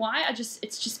 I don't know why.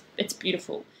 It's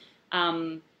beautiful.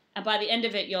 And by the end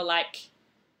of it, you're like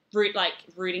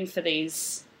rooting for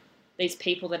these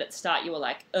people that at the start you were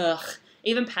like, ugh.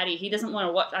 Even Paddy, he doesn't want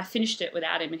to watch. I finished it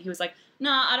without him, and he was like,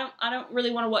 no, I don't really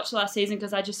want to watch the last season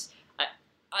because I just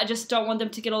don't want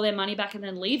them to get all their money back and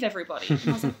then leave everybody. And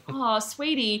I was like, oh,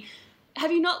 sweetie,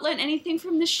 have you not learned anything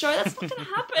from this show? That's not going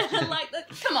to happen. Like,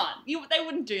 come on, they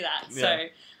wouldn't do that. Yeah.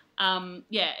 So,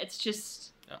 it's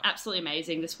just absolutely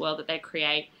amazing, this world that they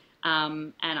create,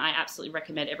 and I absolutely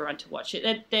recommend everyone to watch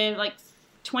it. They're like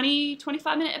 20,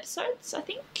 25-minute episodes, I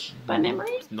think, by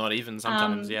memory. Not even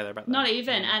sometimes, they're about that. Not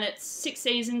even, and it's 6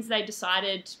 seasons. They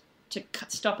decided to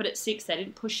stop it at 6. They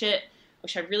didn't push it,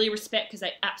 which I really respect because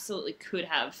they absolutely could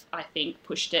have, I think,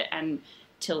 pushed it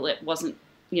until it wasn't,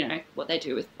 what they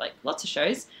do with like lots of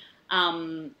shows.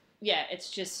 It's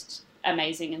just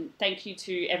amazing, and thank you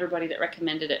to everybody that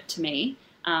recommended it to me.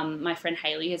 My friend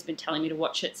Haley has been telling me to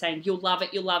watch it, saying, you'll love it.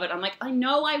 I'm like, I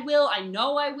know I will.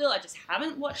 I just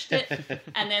haven't watched it.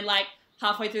 And then like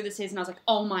halfway through the season, I was like,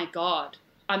 oh my God,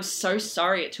 I'm so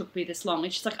sorry it took me this long.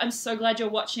 And she's like, I'm so glad you're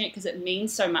watching it because it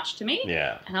means so much to me.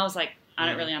 Yeah. And I was like, I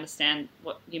don't really understand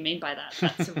what you mean by that.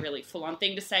 That's a really full-on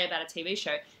thing to say about a TV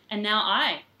show. And now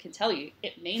I can tell you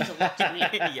it means a lot to me.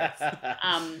 Yes.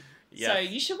 So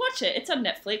you should watch it. It's on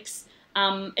Netflix.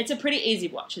 It's a pretty easy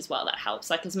watch as well. That helps.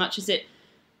 Like, as much as it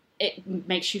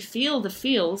makes you feel the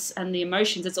feels and the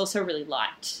emotions, it's also really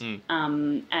light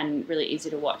and really easy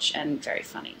to watch and very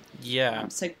funny. Yeah.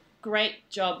 So great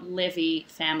job, Levy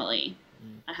family,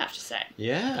 I have to say.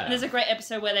 Yeah. And there's a great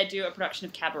episode where they do a production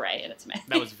of Cabaret, and it's amazing.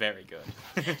 That was very good.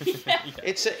 Yeah.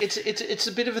 It's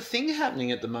a bit of a thing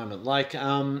happening at the moment. Like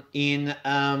in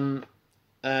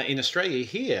Australia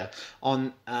here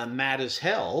on Mad as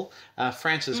Hell,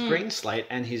 Francis Greenslade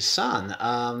and his son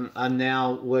are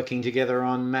now working together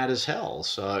on Mad as Hell.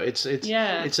 So it's a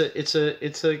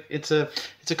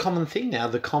common thing now.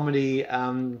 The comedy,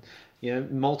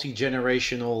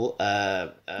 multi-generational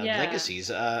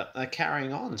legacies are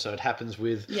carrying on. So it happens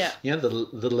with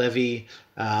the Levy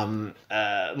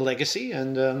legacy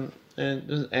and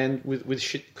with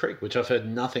Schitt's Creek, which I've heard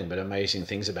nothing but amazing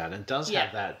things about, and does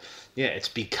have that. Yeah, it's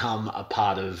become a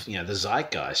part of the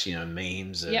zeitgeist,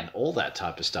 memes and all that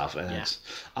type of stuff. And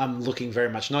I'm looking very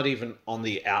much not even on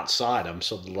the outside. I'm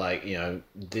sort of like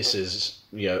this is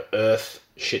Earth,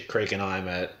 Schitt's Creek, and I'm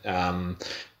at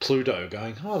Pluto,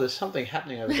 going, oh, there's something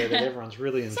happening over there that everyone's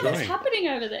really enjoying. Something's happening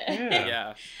over there.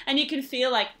 Yeah. And you can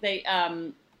feel like they.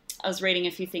 I was reading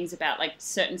a few things about like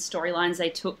certain storylines they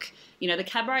took. The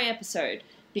Cabaret episode,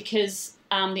 because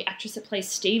the actress that plays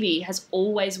Stevie has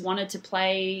always wanted to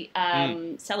play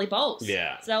Sally Bowles.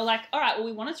 Yeah. So they were like, all right, well,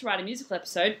 we wanted to write a musical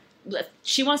episode.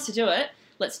 She wants to do it.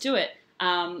 Let's do it.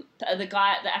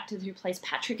 The actor who plays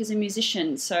Patrick is a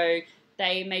musician, so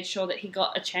they made sure that he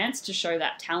got a chance to show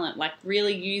that talent, like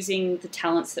really using the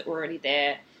talents that were already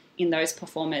there in those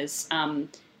performers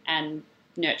and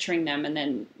nurturing them, and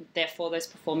then therefore those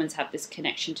performers have this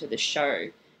connection to the show.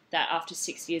 that after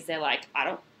 6 years they're like, I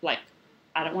don't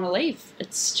want to leave.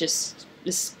 It's just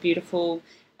this beautiful.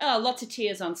 Lots of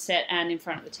tears on set and in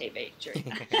front of the TV during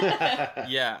that.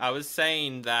 Yeah, I was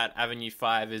saying that Avenue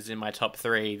 5 is in my top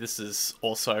 3. This is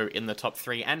also in the top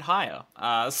 3 and higher.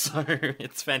 So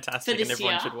it's fantastic and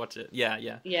everyone should watch it.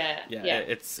 Yeah.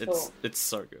 It's cool. It's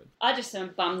so good. I just am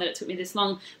bummed that it took me this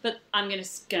long, but I'm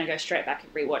gonna go straight back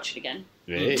and rewatch it again.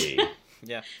 Hey.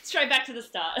 Yeah. Straight back to the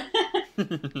start.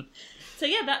 So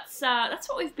yeah, that's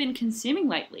what we've been consuming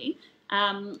lately.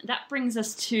 That brings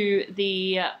us to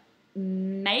the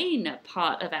main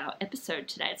part of our episode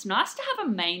today. It's nice to have a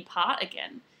main part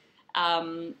again,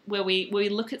 where we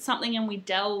look at something and we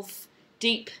delve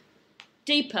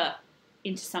deeper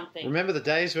into something. Remember the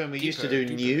days when we used to do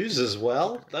news as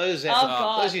well? Those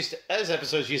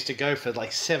episodes used to go for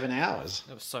like 7 hours.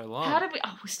 That was so long. How did we?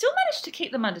 Oh, we still managed to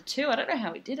keep them under 2. I don't know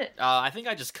how we did it. I think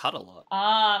I just cut a lot.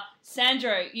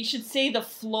 Sandro, you should see the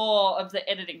floor of the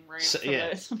editing room. So,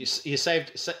 you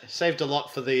saved a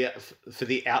lot for the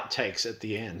outtakes at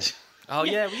the end. Oh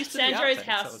yeah, we used to. Sandro's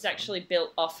house is actually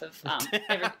built off of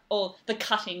all the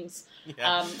cuttings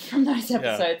from those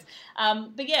episodes. Yeah.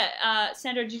 But yeah,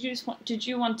 Sandro, did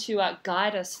you want to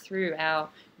guide us through our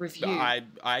review? I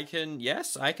can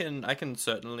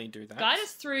certainly do that. Guide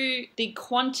us through the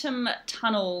quantum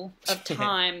tunnel of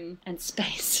time and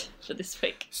space for this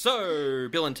week. So,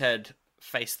 Bill and Ted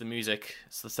Face the Music.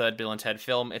 It's the third Bill and Ted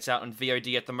film. It's out on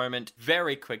VOD at the moment.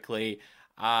 Very quickly.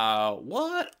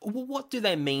 What do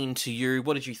they mean to you?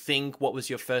 What did you think? What was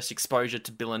your first exposure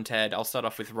to Bill and Ted? I'll start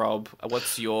off with Rob.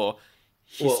 What's your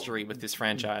history with this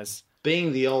franchise?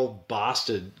 Being the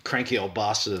cranky old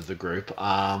bastard of the group,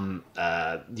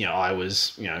 I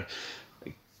was,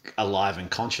 alive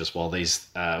and conscious while these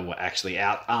were actually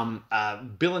out.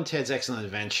 Bill and Ted's Excellent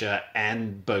Adventure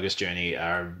and Bogus Journey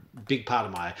are a big part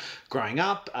of my growing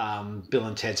up. Bill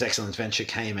and Ted's Excellent Adventure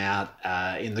came out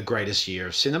in the greatest year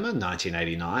of cinema,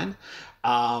 1989.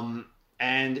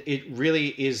 And it really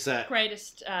is that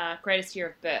greatest year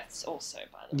of births, also,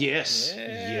 by the way. Yes,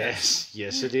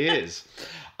 it is.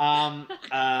 Bill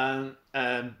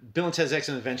and Ted's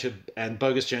Excellent Adventure and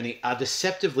Bogus Journey are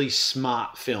deceptively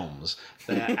smart films.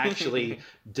 They are actually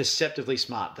deceptively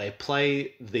smart. They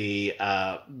play the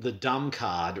dumb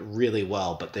card really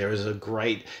well, but there is a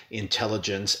great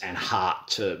intelligence and heart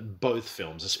to both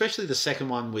films, especially the second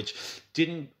one, which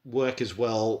didn't work as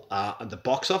well at the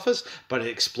box office, but it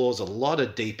explores a lot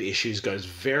of deep issues, goes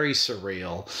very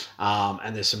surreal,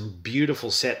 and there's some beautiful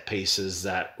set pieces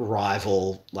that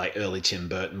rival like early Tim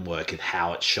Burton work and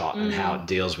how it's shot and how it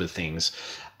deals with things.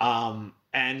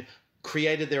 And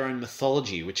created their own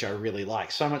mythology, which I really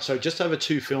like. So much so, just over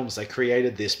 2 films, they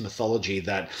created this mythology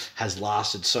that has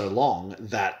lasted so long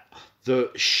that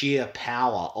the sheer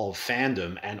power of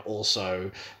fandom and also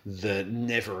the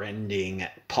never-ending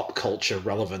pop culture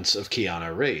relevance of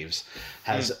Keanu Reeves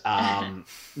has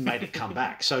made it come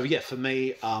back. So yeah, for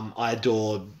me, I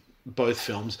adore both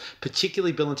films,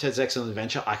 particularly Bill and Ted's Excellent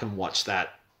Adventure. I can watch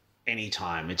that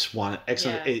anytime. It's one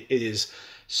excellent. Yeah. It is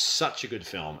such a good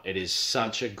film. It is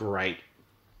such a great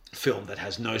film that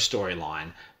has no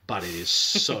storyline, but it is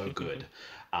so good,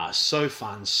 so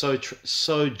fun, so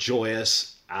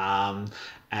joyous. And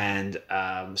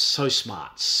so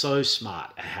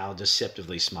smart how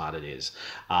deceptively smart it is.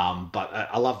 But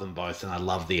I love them both, and I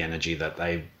love the energy that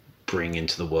they bring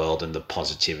into the world and the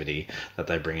positivity that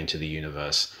they bring into the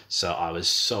universe. So I was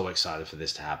so excited for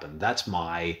this to happen. That's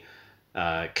my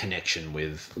connection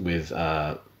with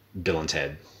Bill and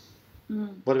Ted.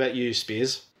 What about you,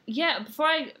 Spears? Yeah, before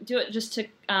I do it, just to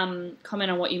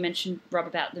comment on what you mentioned, Rob,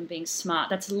 about them being smart.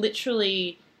 That's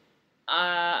literally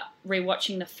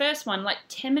rewatching the first one, like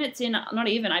 10 minutes in, not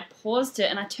even, I paused it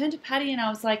and I turned to Patty and I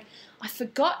was like, I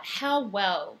forgot how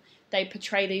well they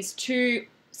portray these 2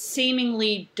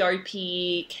 seemingly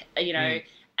dopey,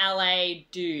 LA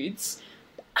dudes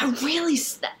are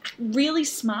really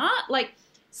smart, like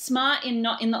smart in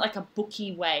not in like a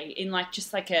booky way, in like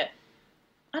just like a,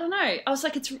 I don't know. I was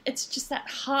like, it's just that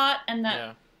heart and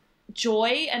that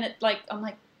joy, and it like I'm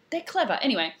like, they're clever.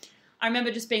 Anyway, I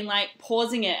remember just being like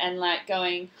pausing it and like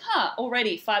going,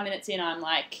 already 5 minutes in, I'm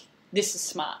like, this is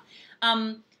smart.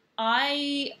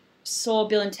 I saw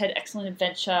Bill and Ted Excellent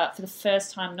Adventure for the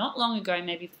first time not long ago,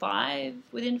 maybe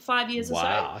within 5 years or so.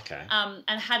 Wow, okay.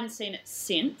 And hadn't seen it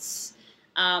since.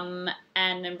 And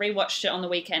then rewatched it on the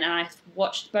weekend, and I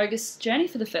watched Bogus Journey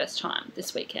for the first time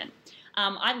this weekend.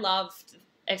 I loved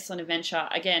Excellent Adventure.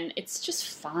 Again, it's just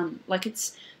fun. Like,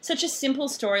 it's such a simple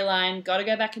storyline. Got to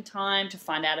go back in time to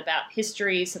find out about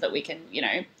history so that we can,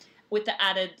 with the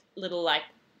added little, like,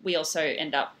 we also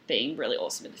end up being really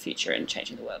awesome in the future and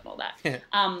changing the world and all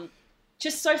that.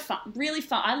 just so fun, really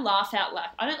fun. I laugh out loud.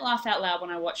 I don't laugh out loud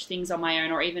when I watch things on my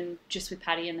own or even just with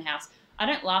Patty in the house. I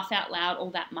don't laugh out loud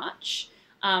all that much.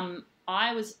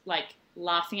 I was like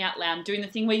laughing out loud, doing the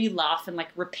thing where you laugh and like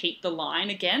repeat the line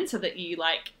again so that you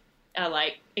like are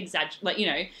like exaggerate, like, you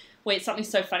know, where it's something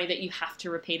so funny that you have to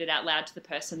repeat it out loud to the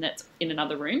person that's in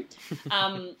another room.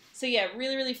 So yeah,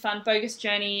 really, really fun. Bogus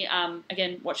Journey.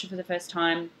 Again, watched it for the first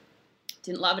time.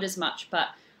 Didn't love it as much, but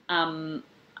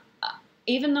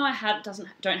even though I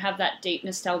don't have that deep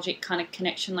nostalgic kind of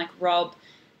connection like Rob,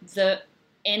 the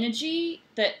energy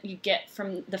that you get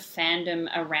from the fandom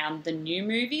around the new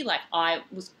movie, like I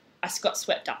got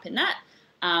swept up in that.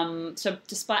 So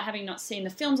despite having not seen the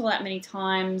films all that many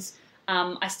times,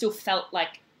 I still felt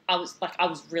like I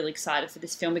was really excited for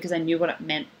this film because I knew what it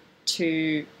meant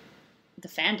to the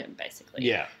fandom, basically.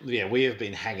 Yeah, we have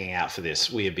been hanging out for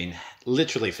this. We have been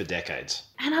literally for decades.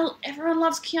 And everyone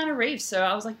loves Keanu Reeves, so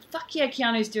I was like, fuck yeah,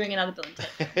 Keanu's doing another Bill and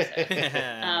Ted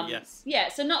film. So, yes. Yeah,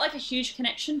 so not like a huge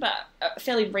connection, but a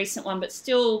fairly recent one, but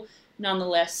still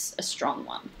nonetheless a strong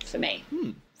one for me.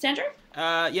 Sandro?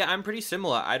 Yeah, I'm pretty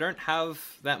similar. I don't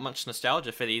have that much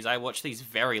nostalgia for these. I watched these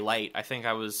very late. I think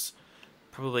I was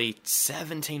probably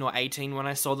 17 or 18 when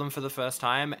I saw them for the first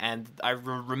time, and I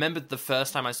remembered the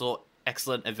first time I saw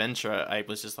Excellent Adventure, I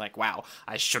was just like, wow,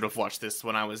 I should have watched this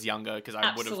when I was younger, because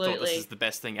I would have thought this is the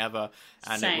best thing ever,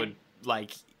 and Same.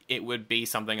 it would be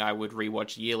something I would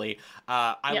rewatch yearly.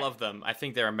 I love them. I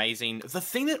think they're amazing. The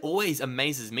thing that always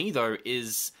amazes me, though,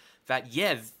 is that,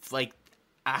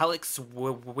 Alex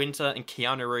Winter and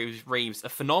Keanu Reeves are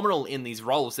phenomenal in these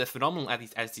roles. They're phenomenal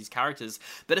as these characters,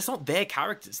 but it's not their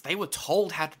characters. They were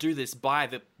told how to do this by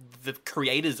the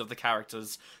creators of the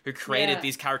characters who created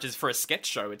these characters for a sketch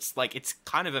show. It's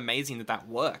kind of amazing that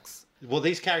works. Well,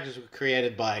 these characters were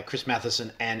created by Chris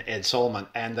Matheson and Ed Solomon,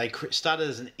 and they started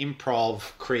as an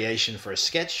improv creation for a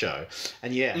sketch show,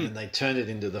 and and they turned it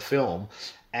into the film.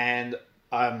 And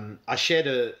I shared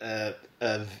a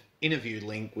interview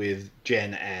link with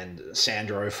Jen and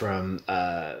Sandro from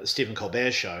Stephen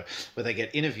Colbert's show, where they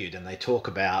get interviewed and they talk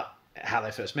about how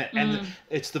they first met. And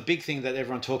it's the big thing that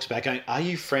everyone talks about, going, are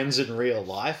you friends in real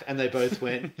life? And they both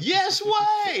went, yes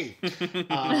way!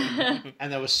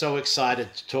 And they were so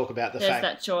excited to talk about There's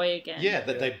that joy again. Yeah,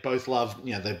 that they both love,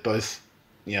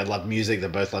 love music, they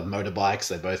both love motorbikes,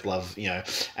 they both love,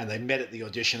 and they met at the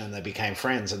audition and they became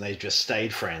friends, and they just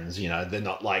stayed friends. They're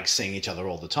not like seeing each other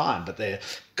all the time, but they're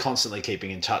constantly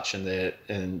keeping in touch, and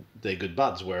they're good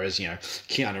buds. Whereas,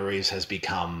 Keanu Reeves has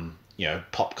become,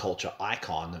 pop culture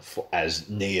icon as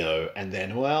Neo, and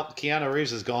then, Keanu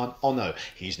Reeves has gone, oh no,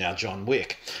 he's now John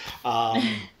Wick.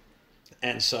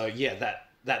 And so,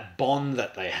 that bond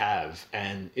that they have,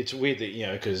 and it's weird that,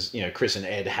 because, Chris and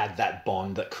Ed had that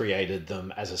bond that created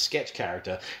them as a sketch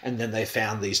character, and then they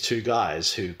found these two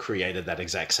guys who created that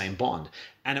exact same bond.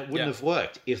 And it wouldn't have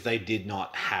worked if they did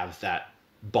not have that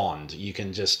bond. You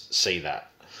can just see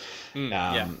that. In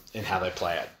how they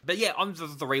play it. But yeah, on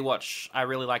the rewatch, I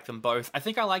really like them both. I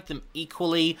think I like them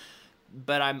equally,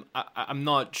 but I'm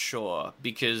not sure,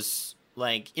 because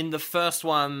in the first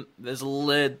one, there's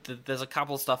a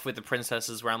couple stuff with the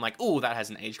princesses where I'm like, oh, that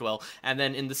hasn't aged well. And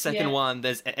then in the second one,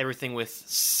 there's everything with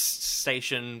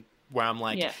Station, where I'm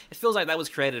like, it feels like that was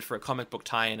created for a comic book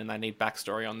tie-in, and I need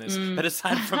backstory on this. But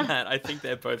aside from that, I think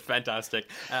they're both fantastic.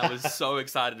 I was so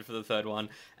excited for the third one,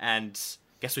 and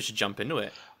guess we should jump into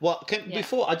it. Well,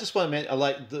 before, I just want to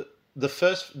mention, the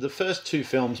first two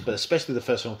films, but especially the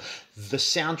first film, the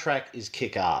soundtrack is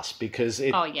kick-ass, because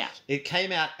it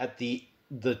came out at the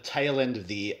tail end of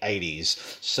the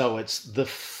 80s, so it's the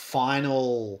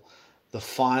final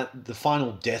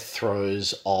death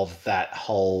throes of that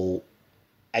whole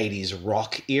 80s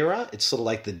rock era. It's sort of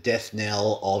like the death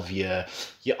knell of your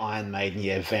Iron Maiden,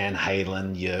 your Van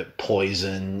Halen, your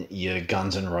Poison, your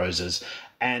Guns N' Roses,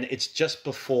 and it's just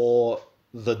before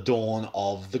the dawn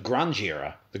of the grunge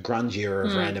era. The grunge era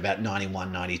of around about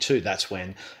 91, 92. That's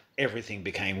when everything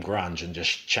became grunge and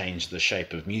just changed the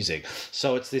shape of music.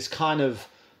 So it's this kind of,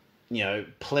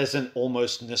 pleasant,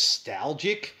 almost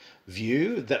nostalgic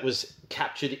view that was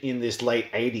captured in this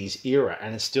late 80s era,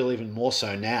 and it's still even more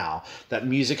so now, that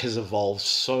music has evolved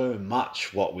so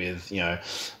much, what with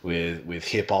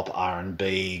hip hop,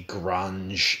 R&B,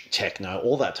 grunge, techno,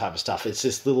 all that type of stuff. It's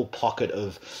this little pocket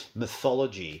of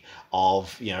mythology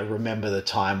of, remember the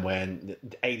time when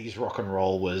 80s rock and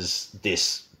roll was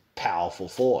this powerful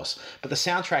force. But the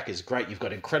soundtrack is great. You've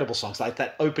got incredible songs. Like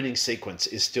that opening sequence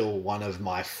is still one of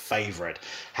my favorite,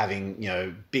 having,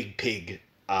 Big Pig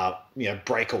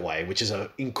Breakaway, which is an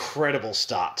incredible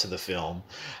start to the film.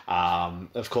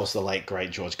 Of course, the late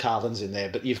great George Carlin's in there,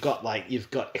 but you've got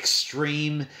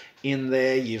Extreme in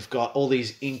there. You've got all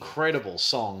these incredible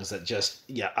songs that just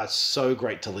are so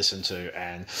great to listen to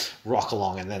and rock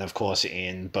along. And then, of course,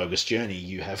 in Bogus Journey,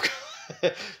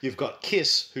 you've got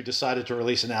Kiss, who decided to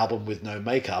release an album with no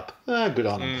makeup. Good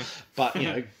on them. But,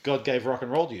 God Gave Rock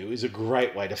and Roll to You is a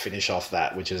great way to finish off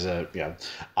that, which is a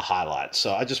highlight.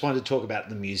 So I just wanted to talk about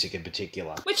the music in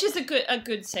particular. Which is a good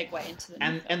segue into the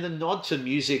and the nod to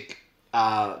music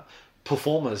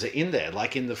performers are in there.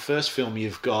 Like in the first film,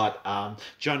 you've got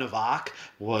Joan of Arc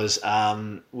was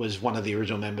one of the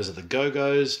original members of the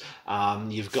Go-Go's.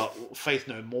 You've got Faith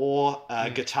No More,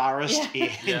 guitarist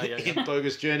in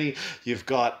Bogus Journey. You've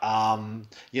got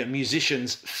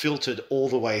musicians filtered all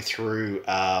the way through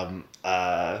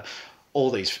all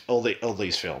these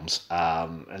films,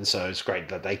 and so it's great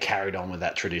that they carried on with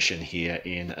that tradition here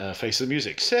in Face of the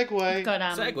Music. Segue. Got,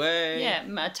 Segue.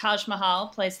 Yeah, Taj Mahal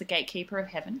plays the gatekeeper of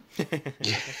heaven.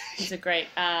 He's a great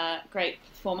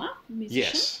performer, musician.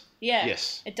 Yes. Yeah.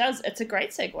 Yes. It does. It's a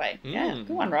great segue. Yeah. Good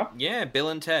one, Rob. Yeah, Bill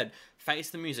and Ted. Face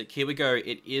the Music. Here we go.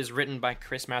 It is written by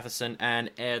Chris Matheson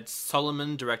and Ed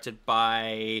Solomon, directed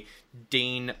by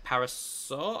Dean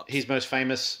Parisot. He's most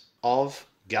famous of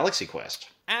Galaxy Quest.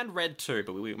 And Red 2,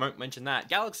 but we won't mention that.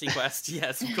 Galaxy Quest,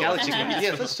 yes, of course. Galaxy Quest.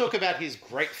 Yeah, let's talk about his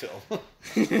great film.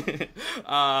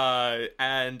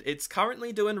 And it's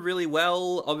currently doing really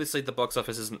well. Obviously, the box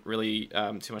office isn't really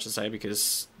too much to say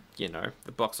because, the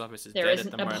box office is dead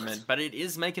at the moment. But it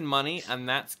is making money, and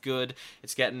that's good.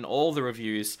 It's getting all the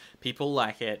reviews. People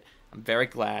like it. I'm very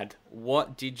glad.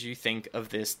 What did you think of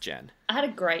this, Jen? I had a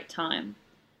great time.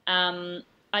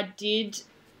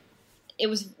 It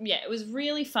was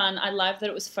really fun. I loved that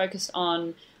it was focused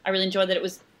on. I really enjoyed that it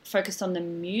was focused on the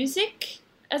music,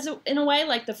 in a way.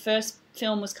 Like the first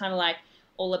film was kind of like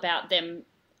all about them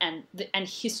and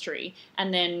history,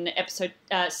 and then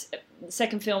the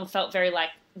second film felt very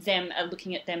like them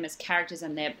looking at them as characters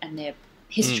and their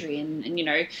history and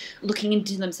looking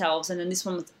into themselves. And then this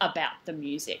one was about the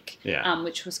music,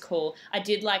 which was cool. I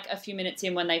did like a few minutes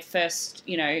in when they first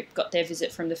got their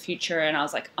visit from the future, and I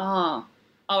was like, oh,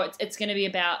 it's going to be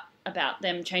about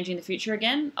them changing the future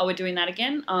again? Oh, we're doing that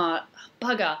again?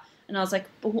 Bugger. And I was like,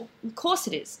 well, of course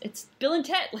it is. It's Bill and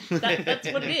Ted. Like,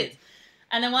 that's what it is.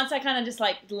 And then once I kind of just,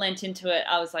 lent into it,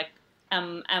 I was like,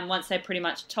 and once they pretty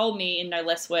much told me in no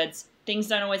less words, things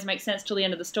don't always make sense till the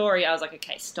end of the story, I was like,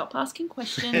 okay, stop asking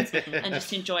questions and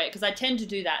just enjoy it. Because I tend to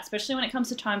do that, especially when it comes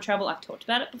to time travel. I've talked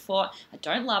about it before. I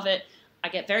don't love it. I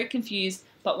get very confused.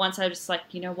 But once I was just like,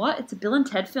 you know what? It's a Bill and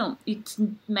Ted film. It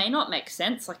may not make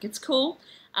sense. It's cool.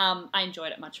 I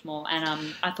enjoyed it much more.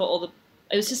 And I thought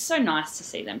it was just so nice to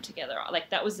see them together.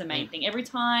 That was the main thing. Every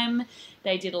time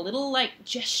they did a little,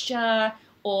 gesture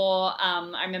or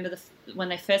I remember when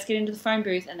they first get into the phone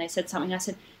booth and they said something, I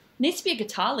said, needs to be a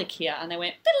guitar lick here. And they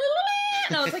went,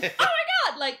 and I was like, oh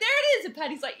my God, there it is. And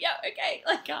Patty's like, yeah, okay,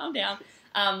 calm down.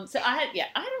 So I had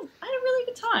a really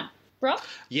good time. Bro?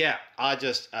 Yeah, I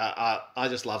just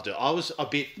loved it. I was a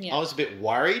bit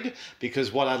worried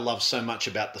because what I love so much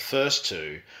about the first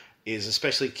two is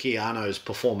especially Keanu's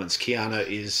performance. Keanu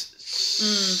is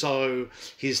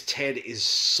his Ted is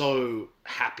so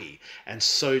happy and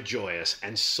so joyous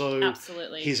and so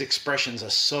absolutely his expressions are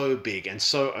so big and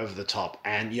so over the top,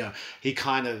 and he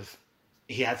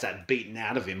has that beaten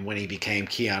out of him when he became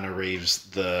Keanu Reeves,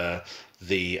 the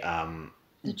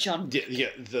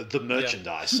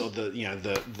merchandise or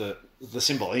the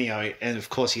symbol, and of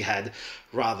course he had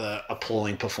rather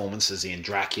appalling performances in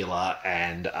Dracula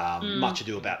and Much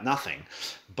Ado About Nothing,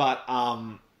 but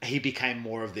he became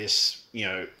more of this,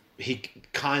 he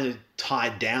kind of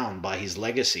tied down by his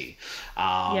legacy,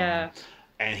 and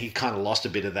he kind of lost a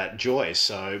bit of that joy.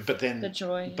 So, but then the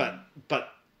joy, but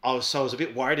I was a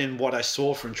bit worried in what I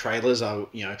saw from trailers.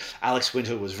 Alex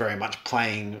Winter was very much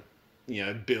playing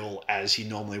Bill as he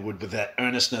normally would with that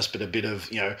earnestness, but a bit of,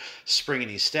 spring in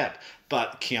his step.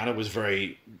 But Keanu was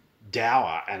very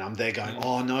dour, and I'm there going,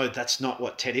 oh no, that's not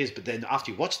what Ted is. But then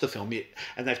after you watch the film,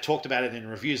 and they've talked about it in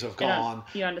reviews, I've gone,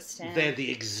 you understand. They're the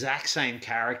exact same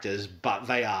characters, but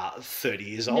they are 30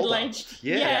 years older. Middle-aged.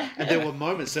 Yeah. And there were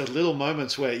little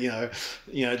moments where,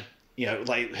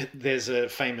 there's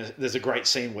a great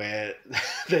scene where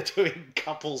they're doing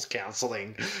couples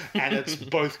counseling, and it's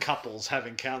both couples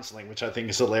having counseling, which I think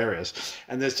is hilarious.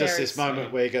 And there's just this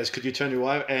moment where he goes, "Could you turn your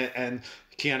wife?" And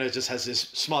Keanu just has this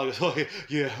smile, goes, "Oh,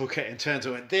 yeah, okay," and turns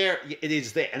to it. There, it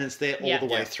is there, and it's there all the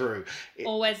way through.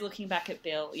 Always looking back at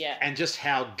Bill, and just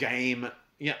how game.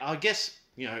 I guess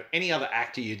any other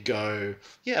actor, you'd go,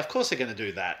 yeah, of course they're going to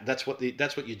do that. That's what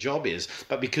your job is.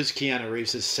 But because Keanu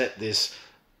Reeves has set this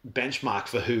benchmark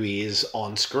for who he is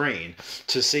on screen,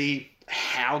 to see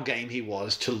how game he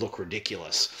was to look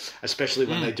ridiculous, especially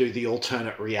when they do the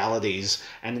alternate realities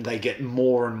and they get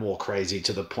more and more crazy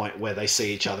to the point where they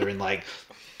see each other in like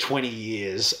 20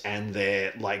 years and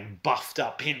they're like buffed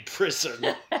up in prison.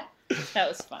 That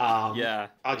was fun.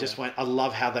 I just went. I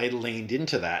love how they leaned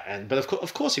into that, but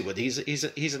of course he would.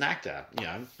 He's an actor,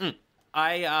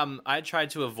 I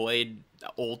tried to avoid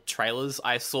all trailers.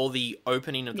 I saw the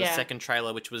opening of the second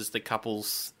trailer, which was the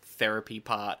couple's therapy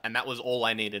part, and that was all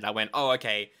I needed. I went, oh,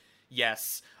 okay,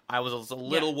 yes. I was a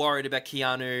little worried about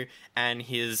Keanu and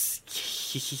his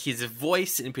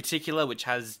voice in particular, which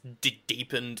has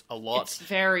deepened a lot. It's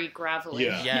very gravelly.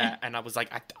 Yeah, and I was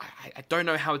like, I don't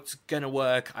know how it's going to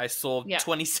work. I saw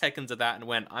 20 seconds of that and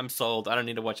went, I'm sold. I don't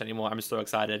need to watch anymore. I'm so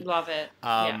excited. Love it.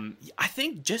 I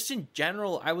think just in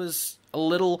general, I was a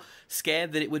little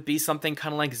scared that it would be something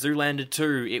kind of like Zoolander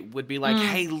 2. It would be like,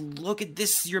 hey, look at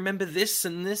this. You remember this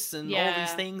and this and all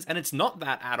these things? And it's not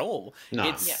that at all.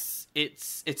 No.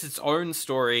 It's its own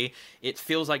story. It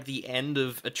feels like the end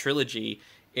of a trilogy.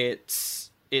 It's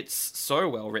so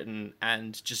well written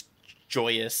and just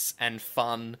joyous and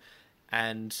fun,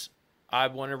 and I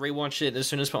want to rewatch it as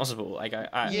soon as possible. Like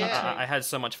I had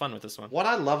so much fun with this one. What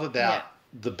I love about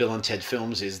the Bill and Ted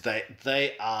films is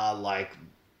they are like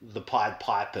the Pied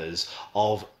Pipers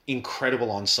of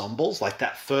incredible ensembles. Like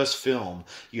that first film,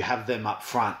 you have them up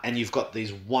front and you've got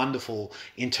these wonderful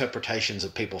interpretations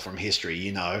of people from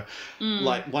history,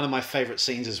 Like one of my favorite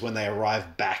scenes is when they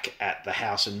arrive back at the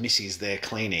house and Missy's there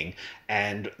cleaning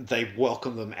and they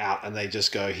welcome them out and they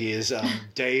just go, here's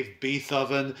Dave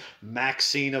Beethoven,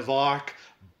 Maxine of Arc,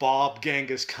 Bob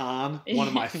Genghis Khan, one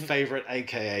of my favorite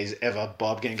AKAs ever,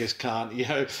 Bob Genghis Khan,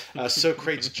 Sir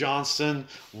Crates Johnson,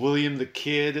 William the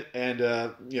Kid, and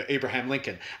Abraham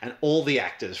Lincoln, and all the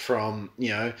actors from,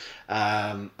 what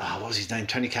was his name?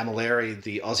 Tony Camilleri,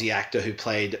 the Aussie actor who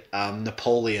played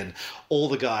Napoleon, all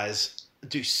the guys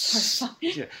do such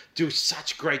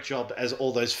great job as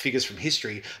all those figures from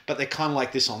history, but they're kind of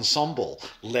like this ensemble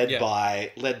led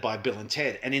by Bill and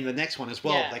Ted. And in the next one as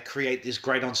well, they create this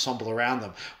great ensemble around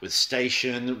them with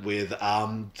Station, with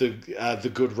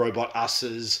the good robot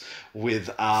Usses, with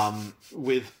Grim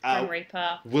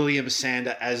Reaper, William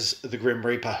Sander as the Grim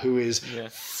Reaper, who is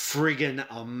friggin'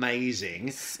 amazing.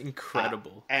 It's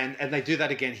incredible. And they do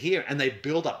that again here, and they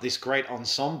build up this great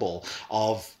ensemble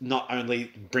of not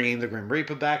only bringing the Grim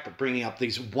Reaper back, but bringing up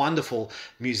these wonderful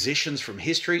musicians from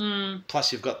history.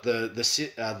 Plus, you've got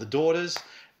the daughters.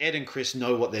 Ed and Chris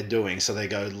know what they're doing, so they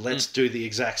go, let's do the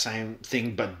exact same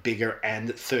thing, but bigger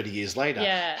and 30 years later.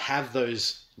 Have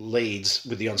those leads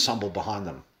with the ensemble behind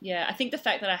them. Yeah, I think the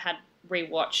fact that I had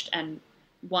rewatched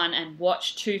one and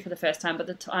watched two for the first time, but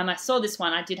the time I saw this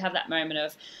one, I did have that moment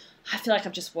of, I feel like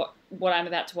I've just what I'm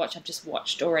about to watch, I've just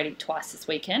watched already twice this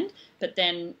weekend. But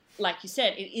then, like you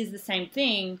said, it is the same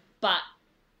thing, but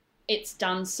it's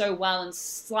done so well and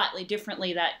slightly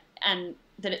differently that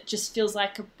it just feels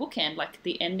like a bookend, like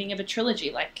the ending of a trilogy.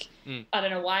 Like, I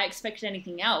don't know why I expected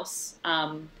anything else,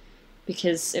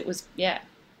 because it was,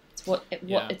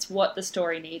 it's what the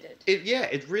story needed.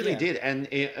 It really did, and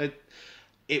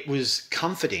it was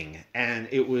comforting, and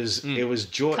it was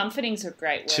joy. Comforting's a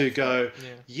great word to go.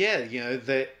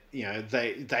 They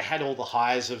had all the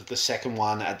highs of the second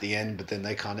one at the end, but then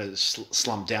they kind of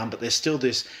slumped down. But there's still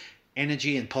this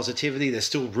energy and positivity. There's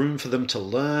still room for them to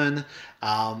learn.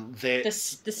 The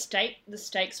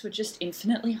stakes were just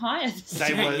infinitely higher.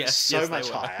 They were so much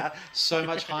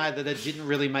higher that it didn't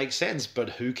really make sense.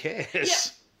 But who cares? Yeah.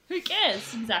 Who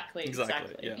cares? Exactly.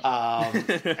 Yeah.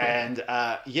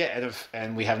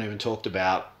 And we haven't even talked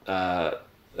about.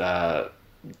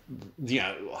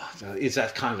 Is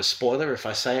that kind of a spoiler if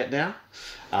I say it now?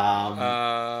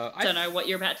 I don't know what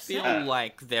you're about to say. Feel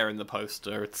like they're in the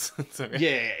poster. It's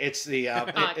the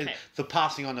the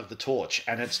passing on of the torch,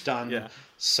 and it's done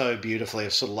so beautifully.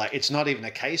 It's sort of like, it's not even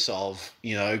a case of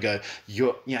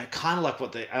kind of like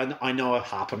what I know I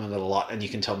harp on it a lot, and you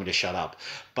can tell me to shut up,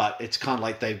 but it's kind of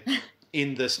like they.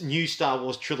 In this new Star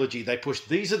Wars trilogy, they push,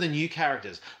 these are the new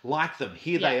characters, like them,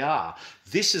 here they are.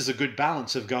 This is a good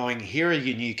balance of going, here are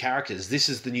your new characters, this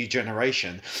is the new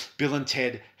generation. Bill and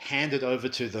Ted hand it over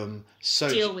to them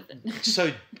deal with it.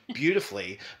 so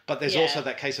beautifully, but there's also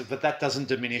that case of, but that doesn't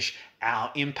diminish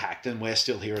our impact, and we're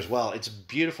still here as well. It's a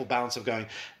beautiful balance of going,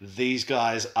 these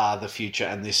guys are the future,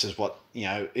 and this is what,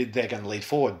 they're going to lead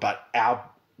forward, but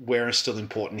we're still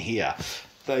important here.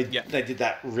 They did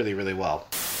that really, really well.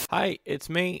 Hi, it's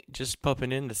me, just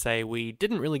popping in to say we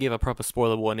didn't really give a proper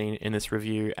spoiler warning in this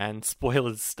review, and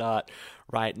spoilers start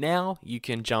right now. You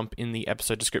can jump in the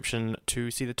episode description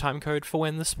to see the time code for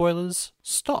when the spoilers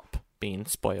stop being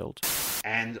spoiled.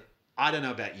 And I don't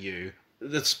know about you,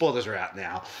 the spoilers are out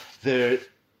now.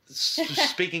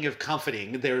 Speaking of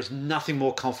comforting, there is nothing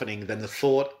more comforting than the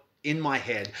thought in my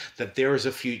head that there is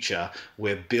a future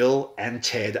where Bill and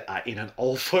Ted are in an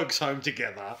old folks home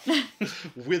together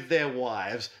with their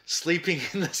wives, sleeping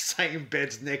in the same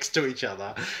beds next to each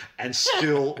other and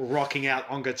still rocking out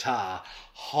on guitar.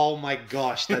 Oh my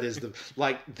gosh, that is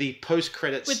the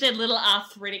post-credits with their little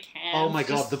arthritic hands. Oh my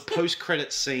God, the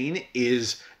post-credit scene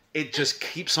is... It just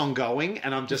keeps on going,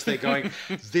 and I'm just there going,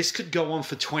 this could go on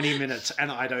for 20 minutes, and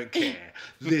I don't care.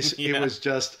 It was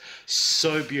just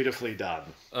so beautifully done.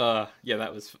 Yeah,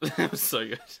 that was so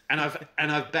good. And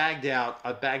I've bagged out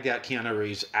Keanu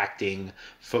Reeves' acting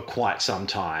for quite some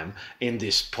time in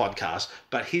this podcast,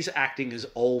 but his acting as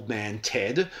old man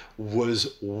Ted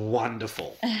was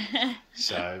wonderful.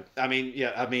 So,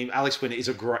 Alex Winter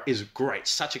is great,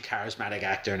 such a charismatic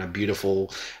actor and a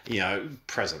beautiful,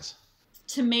 presence.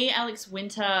 To me, Alex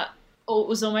Winter, it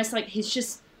was almost like he's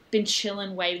just been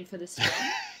chilling, waiting for this film.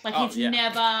 Like, I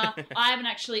haven't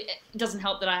actually, it doesn't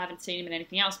help that I haven't seen him in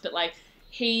anything else, but, like,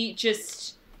 he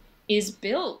just is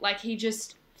built. Like, he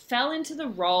just fell into the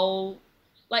role.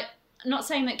 Like, not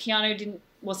saying that Keanu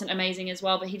wasn't amazing as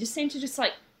well, but he just seemed to just,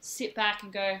 like, sit back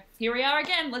and go, here we are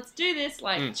again, let's do this.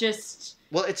 Like, just...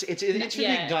 Well, it's a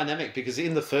big dynamic, because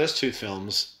in the first two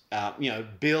films...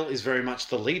 Bill is very much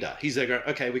the leader. He's there going,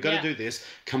 okay, we got to do this.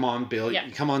 Come on, Bill. Yeah.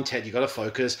 Come on, Ted. You got to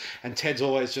focus. And Ted's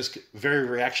always just very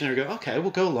reactionary. Go, okay,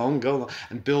 we'll go along.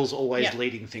 And Bill's always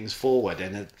leading things forward.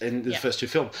 And in the first two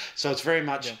films, so it's very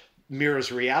much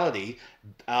mirrors reality.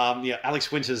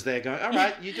 Alex Winter's there going, all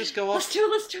right, you just go off.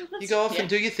 Let's do it. You go off and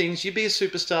do your things. You be a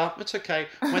superstar. It's okay.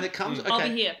 When it comes, okay. I'll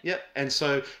be here. Yep. And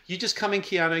so you just come in,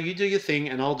 Keanu, you do your thing,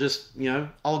 and I'll just,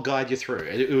 I'll guide you through.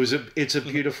 It's a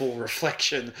beautiful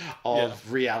reflection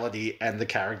of reality and the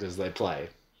characters they play.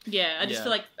 Yeah, I just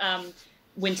feel like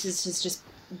Winters has just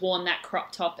worn that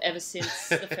crop top ever since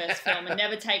the first film and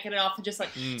never taken it off, and just like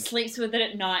sleeps with it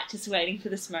at night, just waiting for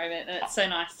this moment. And it's so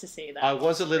nice to see that. I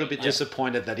was a little bit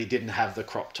disappointed that he didn't have the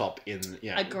crop top in.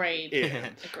 Agreed. Yeah.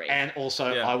 Agreed. And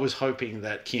also, I was hoping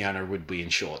that Keanu would be in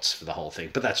shorts for the whole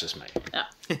thing, but that's just me.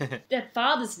 They're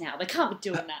fathers now; they can't be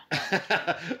doing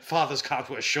that. Fathers can't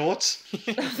wear shorts.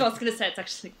 I was going to say it's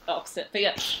actually the opposite, but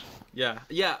yeah.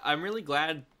 Yeah, I'm really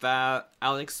glad that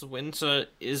Alex Winter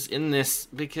is in this,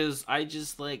 because I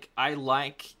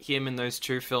like him in those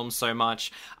two films so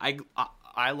much.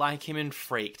 I like him in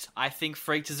Freaked. I think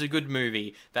Freaked is a good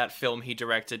movie, that film he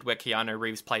directed where Keanu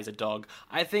Reeves plays a dog.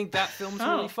 I think that film's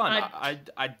really fun.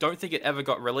 I don't think it ever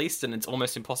got released, and it's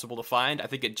almost impossible to find. I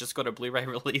think it just got a Blu-ray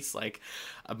release like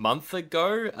a month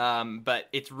ago, but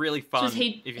it's really fun. So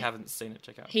if you haven't seen it,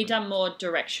 check it out. He done more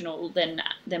directional than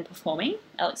performing,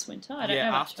 Alex Winter? I don't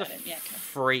know much about him.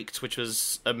 Freaked, which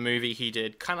was a movie he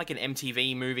did, kind of like an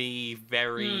MTV movie,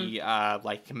 very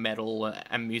like metal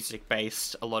and music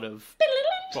based, a lot of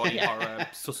body horror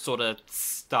sort of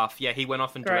stuff. Yeah, he went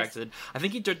off and directed. I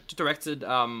think he directed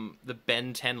the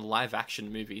Ben 10 live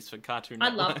action movies for Cartoon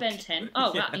Network. I love Ben 10.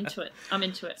 Oh, wow, into it. I'm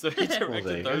into it. So he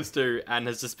directed those two and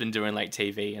has just been doing like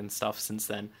TV and stuff since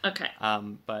then. Okay.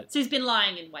 But so he's been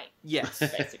lying in wait. Yes,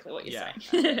 basically what you're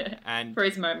saying. And for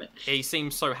his moment, he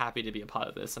seems so happy to be a part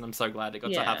of this, and I'm so glad it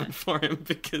got to happen for him,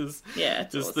 because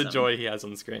just awesome. The joy he has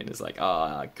on screen is like,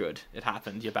 oh, good, it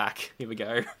happened. You're back. Here we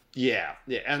go. Yeah,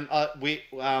 and we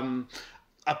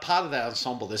a part of that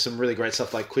ensemble, there's some really great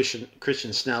stuff, like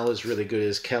Christian Snell is really good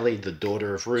as Kelly, the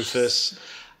daughter of Rufus.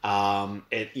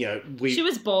 She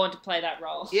was born to play that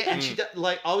role. Yeah, and she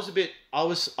I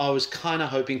was kind of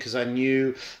hoping, because I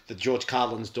knew that George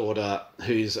Carlin's daughter,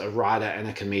 who's a writer and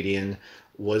a comedian,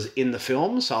 was in the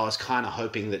film, so I was kind of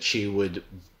hoping that she would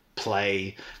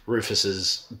play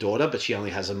Rufus's daughter, but she only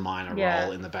has a minor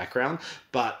role in the background.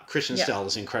 But Kristen Stell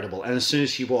is incredible, and as soon as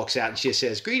she walks out and she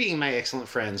says, "Greeting, my excellent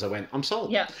friends," I went, "I'm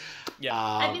sold." Yeah.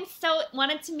 I've been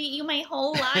wanted to meet you my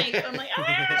whole life. I'm like,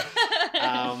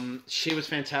 ah! She was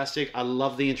fantastic. I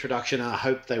love the introduction, and I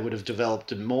hope they would have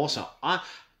developed it more. So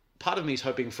part of me is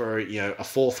hoping for a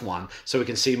fourth one, so we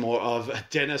can see more of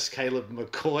Dennis Caleb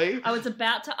McCoy. I was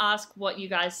about to ask what you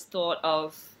guys thought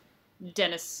of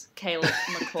Dennis Caleb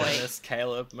McCoy. Dennis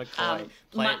Caleb McCoy.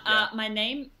 My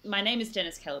name is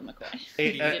Dennis Caleb McCoy.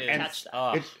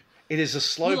 It is a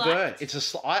slow burn.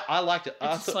 I liked it.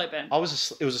 It's a slow burn. It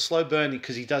was a slow burn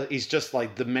because he's just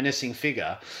like the menacing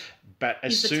figure, but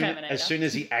as soon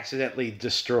as he accidentally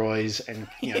destroys and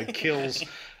kills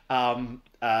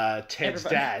Ted's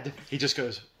dad, he just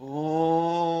goes,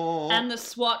 oh. And the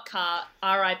SWAT car,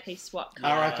 R.I.P. SWAT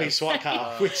car. R.I.P. SWAT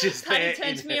car, which is there. He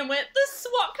turned to me and went, the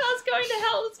SWAT car's going to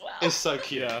hell as well. It's so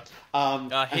cute.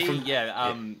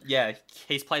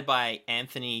 He's played by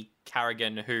Anthony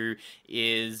Carrigan, who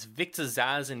is Victor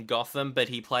Zsasz in Gotham, but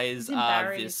he plays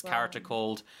this character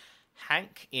called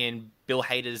Hank in Bill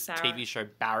Hader's TV show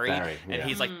Barry, and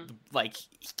he's like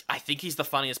I think he's the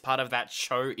funniest part of that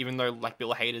show, even though like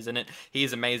Bill Hader's in it. He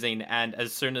is amazing, and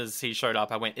as soon as he showed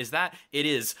up, I went, "Is that it?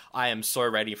 Is I am so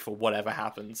ready for whatever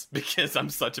happens because I'm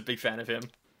such a big fan of him."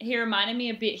 He reminded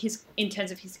me a bit in terms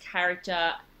of his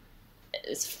character's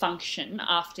function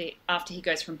after he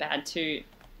goes from bad to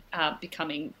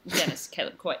becoming Dennis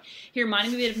Caleb Coy. He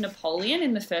reminded me a bit of Napoleon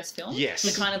in the first film. Yes.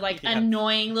 The kind of like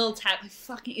annoying little tap who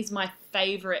fucking is my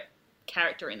favourite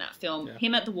character in that film. Yeah.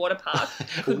 Him at the water park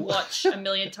could watch a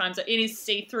million times. It is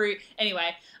see-through.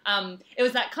 Anyway, it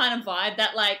was that kind of vibe,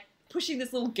 that like pushing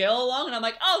this little girl along and I'm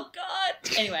like, oh God.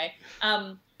 Anyway,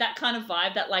 that kind of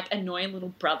vibe, that like annoying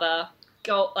little brother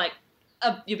go like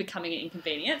you're becoming an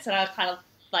inconvenience, and I kind of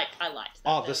like I liked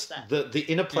that. The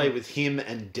interplay with him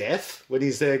and Death when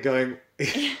he's there going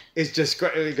is just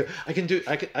great. I can do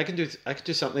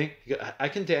something. I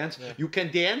can dance. Yeah. You can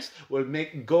dance. We'll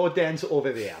go dance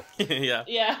over there. Yeah.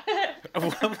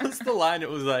 What was the line? It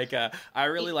was like I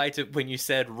really liked it when you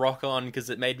said "rock on" because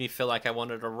it made me feel like I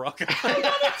wanted to rock on. I wanted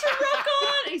to rock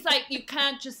on. He's like, you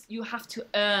have to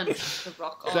earn the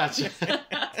rock on. That's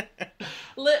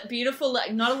beautiful.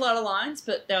 Like not a lot of lines,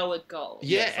 but they were gold.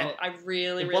 Yeah, so I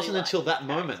really. It wasn't until that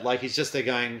moment, like he's just there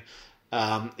going.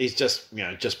 He's just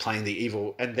playing the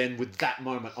evil, and then with that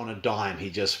moment on a dime, he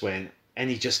just went and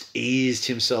he just eased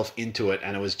himself into it,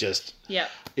 and it was just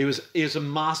it was a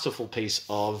masterful piece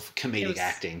of comedic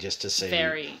acting just to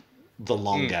see the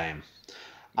long game.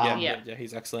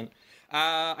 He's excellent.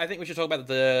 I think we should talk about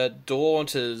the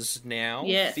daughters now.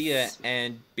 Yes. Thea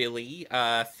and Billy.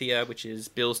 Thea, which is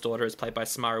Bill's daughter, is played by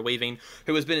Samara Weaving,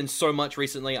 who has been in so much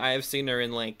recently. I have seen her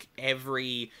in like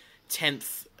every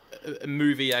 10th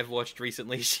movie I've watched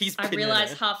recently. I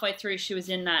realized halfway through she was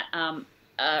in that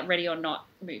Ready or Not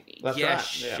movie. That's right.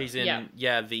 She's in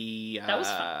the that was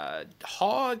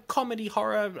comedy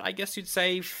horror, I guess you'd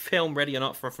say, film Ready or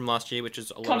Not from last year, which is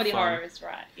a lot comedy of fun. Horror is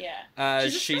right. Yeah,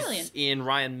 she's in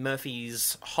Ryan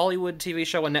Murphy's Hollywood TV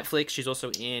show on Netflix. She's also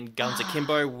in Guns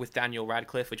Akimbo with Daniel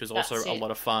Radcliffe, which was also a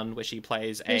lot of fun, where she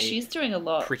plays she's doing a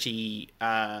lot pretty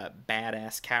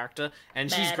badass character,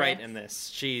 and she's great in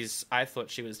this. I thought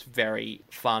she was very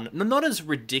fun, not as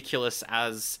ridiculous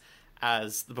as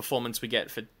the performance we get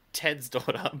for Ted's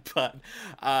daughter, but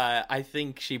I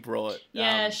think she brought...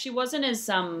 she wasn't as...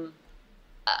 not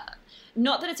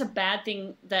that it's a bad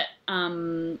thing that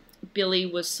Billy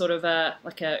was sort of a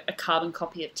carbon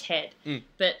copy of Ted,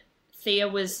 but Thea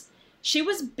was... She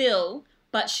was Bill,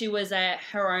 but she was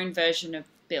her own version of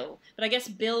Bill. But I guess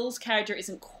Bill's character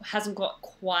hasn't got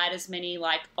quite as many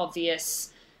like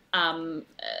obvious...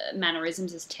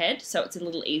 mannerisms as Ted, so it's a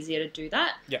little easier to do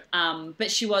that. Yeah.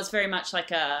 But she was very much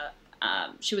like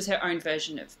she was her own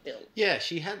version of Bill. Yeah,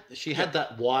 she had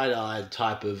that wide-eyed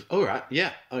type of that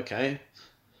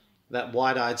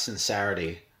wide-eyed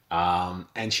sincerity,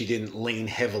 and she didn't lean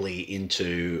heavily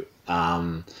into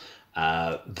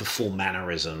the full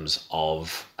mannerisms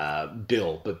of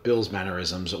Bill, but Bill's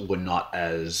mannerisms were not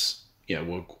as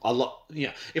were a lot.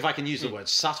 If I can use the word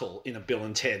subtle in a Bill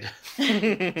and Ted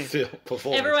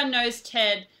performance. Everyone knows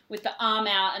Ted with the arm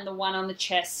out and the one on the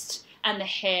chest and the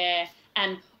hair,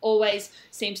 and always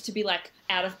seems to be like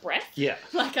out of breath. Yeah.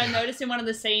 Like I noticed in one of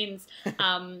the scenes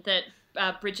that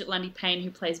Bridget Lundy Payne,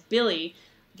 who plays Billy,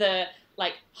 the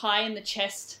like high in the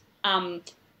chest,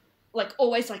 like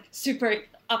always like super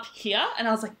up here, and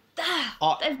I was like,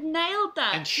 they've nailed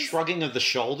that. And shrugging of the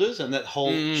shoulders and that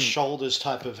whole shoulders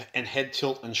type of and head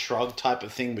tilt and shrug type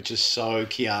of thing, which is so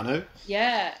Keanu.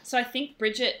 Yeah. So I think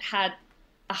Bridget had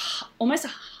almost a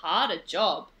harder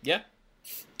job. Yeah.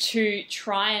 To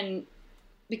try and,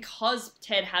 because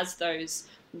Ted has those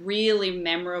really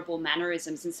memorable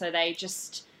mannerisms, and so they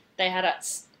had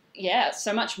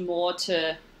so much more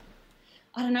to.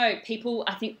 I don't know. People,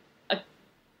 I think,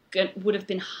 would have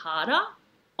been harder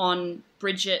on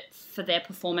Bridget for their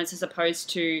performance as opposed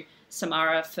to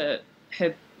Samara for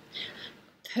her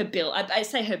Bill. I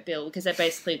say her Bill because they're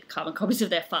basically carbon copies of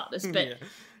their fathers. But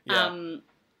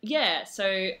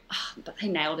but they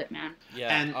nailed it, man.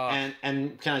 Yeah.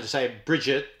 And can I just say,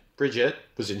 Bridget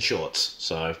was in shorts,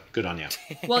 so good on you.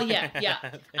 Well, yeah.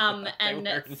 And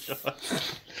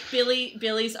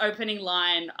Billy's opening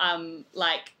line,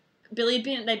 like Billy had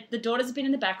been, the daughters had been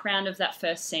in the background of that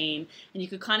first scene, and you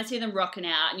could kind of see them rocking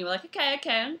out, and you were like, okay,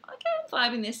 I'm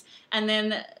vibing this. And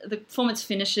then the performance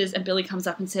finishes, and Billy comes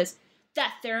up and says,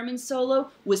 that theremin solo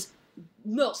was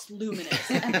most luminous.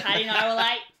 And Patty and I were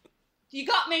like, you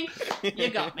got me.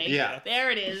 Yeah.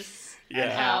 There it is.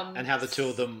 Yeah. And how the two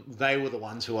of them, they were the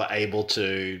ones who were able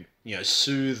to,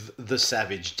 soothe the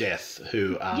savage Death,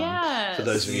 who, for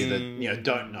those of you that,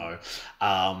 don't know,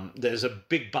 there's a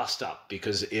big bust up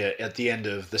because at the end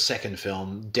of the second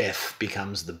film, Death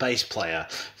becomes the bass player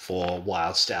for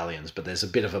Wild Stallions, but there's a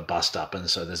bit of a bust up, and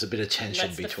so there's a bit of tension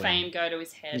between. Lets the fame go to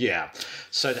his head. Yeah.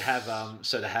 So to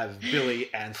have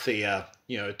Billy and Thea,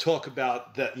 talk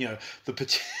about the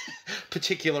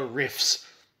particular riffs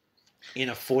in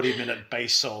a 40-minute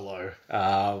bass solo.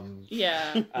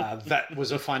 That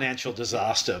was a financial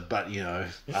disaster, but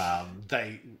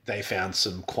they found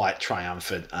some quite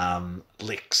triumphant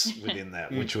licks within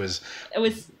that, which was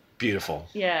beautiful.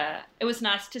 Yeah, it was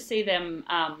nice to see them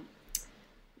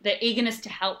their eagerness to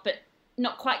help, but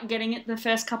not quite getting it the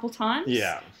first couple times.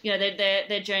 Yeah,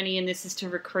 their journey in this is to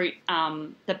recruit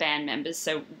the band members.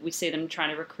 So we see them trying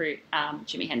to recruit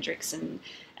Jimi Hendrix and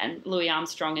Louis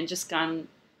Armstrong, and just gone,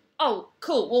 oh,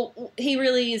 cool. Well, he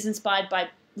really is inspired by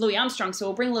Louis Armstrong, so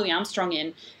we'll bring Louis Armstrong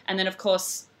in. And then, of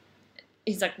course,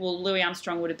 he's like, well, Louis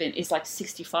Armstrong is like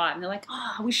 65. And they're like,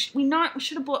 oh, we should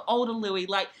have brought older Louis.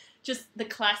 Like, just the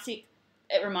classic,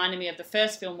 it reminded me of the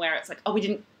first film where it's like, oh,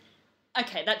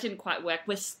 that didn't quite work.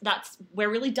 We're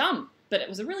really dumb. But it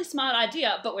was a really smart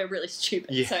idea, but we're really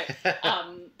stupid. Yeah. So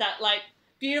that, like,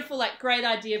 beautiful, like, great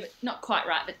idea, but not quite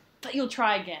right. But you'll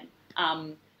try again.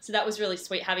 So that was really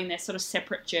sweet, having their sort of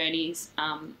separate journeys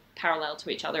parallel to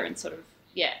each other, and sort of,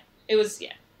 it was,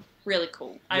 really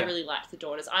cool. I really liked the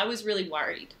daughters. I was really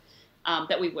worried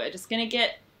that we were just going to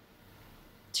get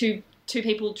two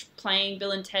people playing Bill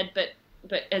and Ted, but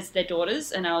as their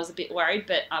daughters, and I was a bit worried,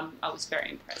 but I was very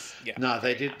impressed. Yeah. No,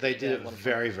 they did it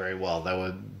very, very well.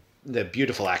 They're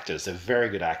beautiful actors. They're very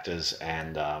good actors,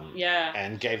 and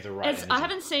gave the right energy. I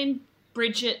haven't seen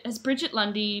has Bridget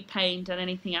Lundy Payne done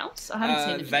anything else? I haven't seen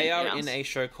anything They are else. in a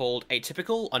show called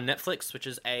Atypical on Netflix, which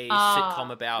is a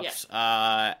sitcom about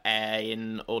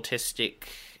an autistic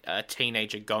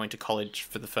teenager going to college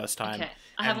for the first time. Okay.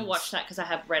 I haven't watched that because I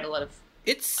have read a lot of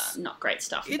not great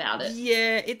stuff about it.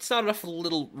 Yeah, it started off a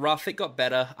little rough. It got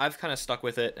better. I've kind of stuck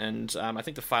with it, and I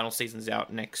think the final season's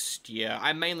out next year.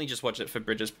 I mainly just watched it for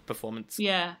Bridget's performance.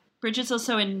 Yeah. Bridget's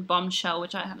also in Bombshell,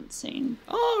 which I haven't seen.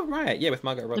 Oh, right. Yeah, with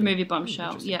Margot Robbie. The movie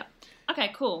Bombshell, yeah.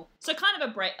 Okay, cool. So kind of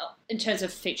a break in terms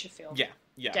of feature film.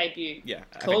 Yeah. Debut. Yeah,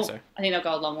 cool. I think so. I think they'll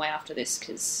go a long way after this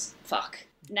because,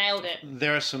 nailed it.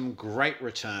 There are some great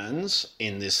returns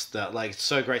in this.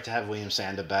 So great to have William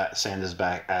Sanders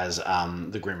back as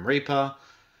the Grim Reaper.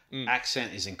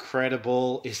 Accent is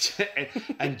incredible.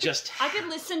 And just I could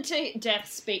listen to Death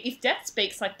speak. If Death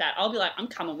speaks like that, I'll be like, I'm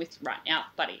coming with you right now,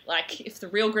 buddy. Like, if the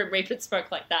real Grim Reaper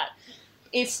spoke like that,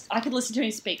 I could listen to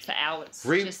him speak for hours.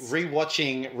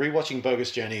 Rewatching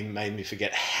Bogus Journey made me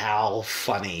forget how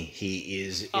funny he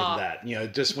is in that.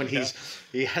 Just when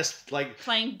he has like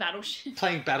playing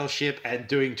Battleship and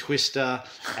doing Twister,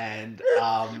 and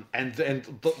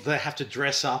but they have to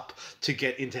dress up to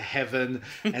get into heaven,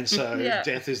 and so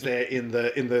Death is there in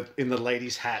the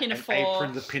lady's hat pinafore. And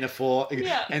apron, the pinafore,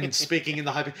 and speaking in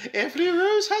the high, every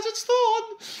rose has its thorn,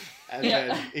 and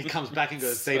then he comes back and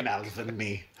goes, they malven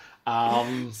me.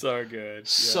 So good.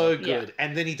 So good. Yeah.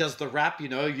 And then he does the rap,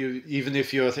 you even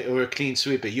if you're a clean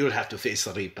sweeper, you'll have to face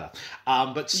the Reaper.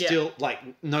 But still, like,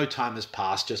 no time has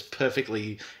passed, just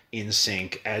perfectly in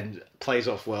sync, and plays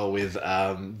off well with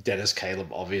Dennis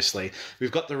Caleb, obviously.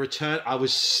 We've got the return. I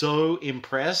was so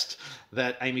impressed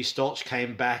that Amy Stoltz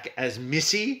came back as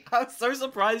Missy. I was so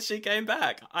surprised she came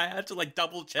back. I had to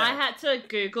double check. I had to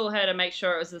Google her to make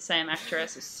sure it was the same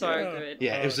actress. It's so good.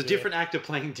 Yeah, it was a different actor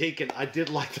playing Deacon. I did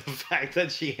like the fact that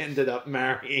she ended up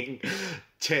marrying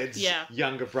Ted's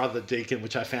younger brother Deacon,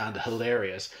 which I found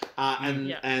hilarious.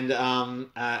 And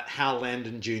Hal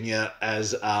Landon Jr.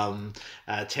 as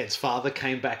Ted's father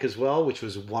came back as well, which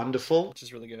was wonderful. Which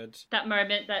is really good. That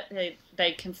moment that they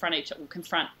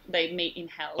meet in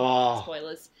hell.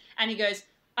 Spoilers. And he goes,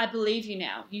 I believe you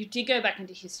now. You did go back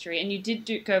into history, and you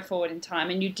did go forward in time,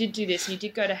 and you did do this, and you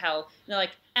did go to hell. And they're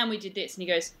like, and we did this. And he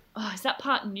goes, oh, is that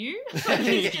part new?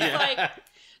 He's just like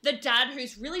the dad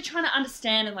who's really trying to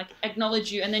understand and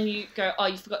acknowledge you, and then you go, oh,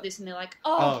 you forgot this, and they're like,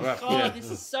 this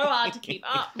is so hard to keep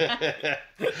up. That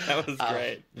was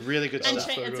great. Really good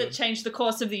stuff. And to change the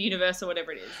course of the universe or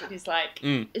whatever it is. And he's like,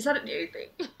 is that a new thing?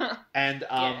 And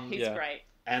he's great.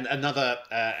 And another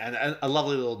and a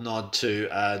lovely little nod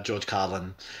to George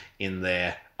Carlin in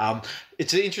there.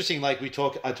 It's interesting. Like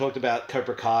I talked about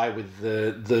Cobra Kai with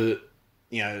the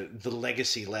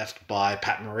legacy left by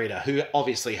Pat Morita, who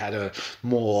obviously had a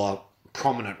more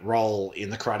prominent role in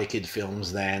the Karate Kid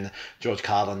films than George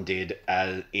Carlin did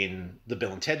in the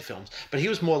Bill and Ted films. But he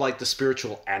was more like the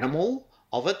spiritual animal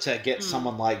of it, to get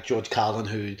someone like George Carlin,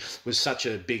 who was such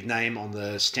a big name on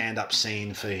the stand-up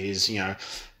scene for his,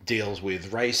 deals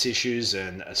with race issues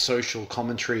and social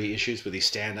commentary issues with his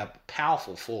stand-up,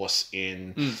 powerful force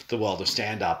in the world of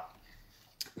stand-up,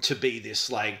 to be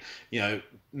this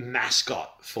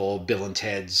mascot for the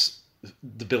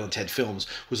Bill and Ted films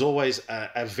was always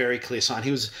a very clear sign.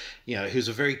 He was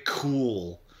a very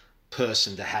cool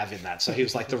person to have in that. So he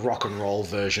was like the rock and roll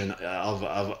version of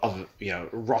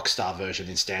rock star version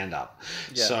in stand up.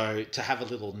 Yeah. So to have a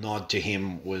little nod to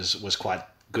him was quite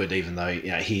good, even though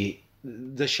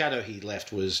the shadow he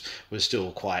left was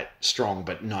still quite strong,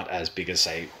 but not as big as,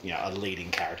 say, a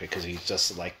leading character, because he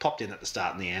just popped in at the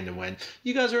start and the end and went,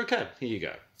 "You guys are okay. Here you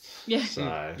go." Yeah.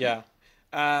 So yeah.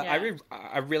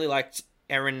 I really liked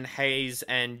Erin Hayes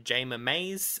and Jayma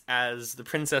Mays as the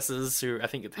princesses, who I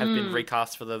think have been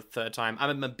recast for the third time.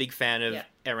 I'm a big fan of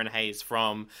Erin Hayes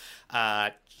from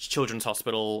Children's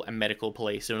Hospital and Medical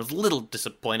Police, and I was a little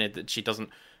disappointed that she doesn't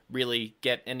really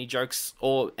get any jokes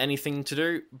or anything to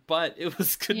do, but it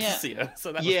was good to see her.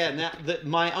 So that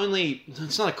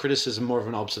it's not a criticism, more of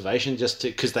an observation, just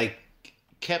because they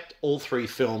kept all three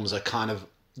films are kind of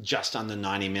just under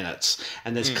 90 minutes,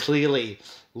 and there's clearly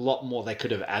a lot more they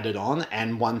could have added on.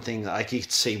 And one thing that I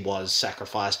could see was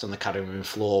sacrificed on the cutting room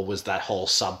floor was that whole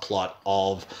subplot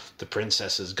of the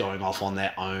princesses going off on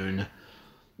their own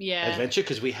adventure,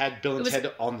 because we had Bill and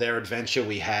Ted on their adventure,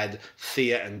 we had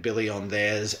Thea and Billy on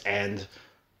theirs, and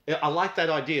I like that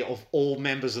idea of all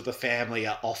members of the family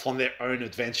are off on their own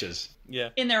adventures. Yeah.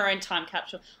 In their own time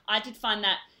capsule. I did find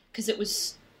that, because it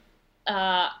was...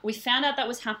 we found out that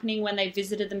was happening when they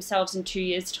visited themselves in 2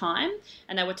 years' time,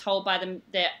 and they were told by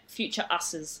their future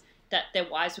us's that their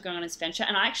wives were going on an adventure.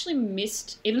 And I actually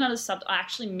missed, even though I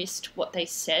actually missed what they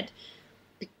said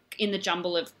in the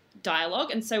jumble of dialogue.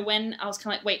 And so when I was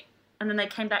kind of like, wait, and then they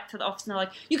came back to the office and they're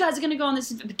like, "You guys are going to go on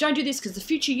this, but don't do this because the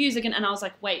future yous are going to," and I was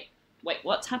like, wait,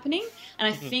 what's happening? And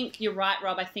I think you're right,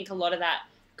 Rob. I think a lot of that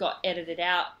got edited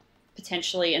out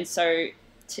potentially. And so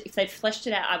if they'd fleshed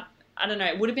it out, I don't know,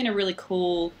 it would have been a really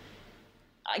cool...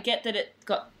 I get that it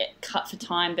got cut for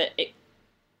time, but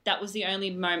that was the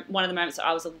only one of the moments that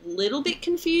I was a little bit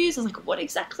confused. I was like, what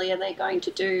exactly are they going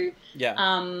to do?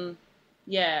 Yeah.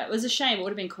 Yeah, it was a shame. It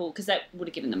would have been cool, because that would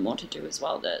have given them more to do as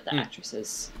well, the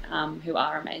actresses, who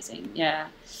are amazing. Yeah.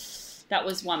 That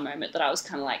was one moment that I was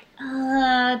kind of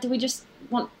like, do we just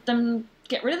want them...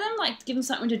 get rid of them, give them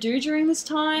something to do during this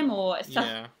time? Or it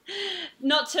felt,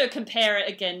 not to compare it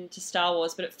again to Star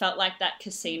Wars, but it felt like that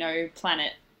Casino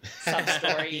Planet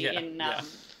sub-story in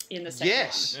the second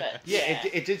one.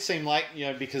 But, it did seem like,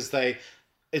 because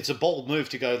it's a bold move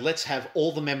to go, let's have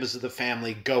all the members of the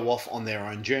family go off on their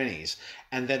own journeys.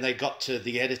 And then they got to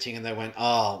the editing and they went,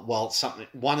 oh, well,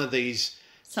 one of these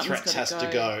threats has to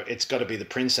go. It's got to be the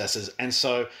princesses. And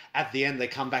so at the end, they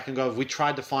come back and go, we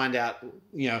tried to find out,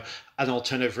 an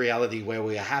alternative reality where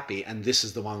we are happy, and this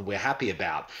is the one we're happy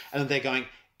about. And they're going,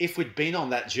 if we'd been on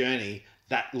that journey,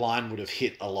 that line would have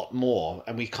hit a lot more.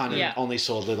 And we kind of only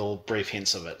saw little brief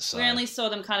hints of it. So we only saw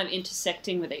them kind of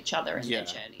intersecting with each other in their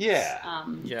journeys.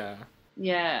 Yeah.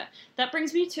 Yeah. That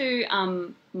brings me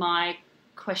to my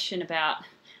question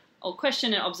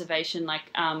and observation,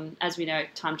 as we know,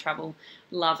 time travel,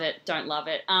 love it, don't love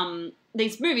it.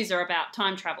 These movies are about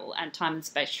time travel and time and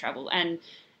space travel, and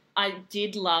I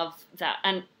did love that.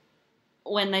 And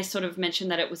when they sort of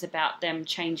mentioned that it was about them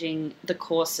changing the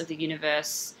course of the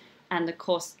universe and the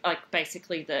course,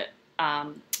 basically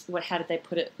how did they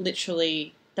put it?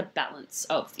 Literally the balance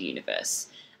of the universe.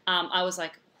 I was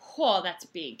like, whoa, that's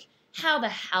big. How the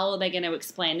hell are they going to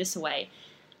explain this away?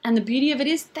 And the beauty of it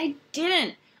is they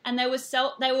didn't. And they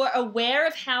were aware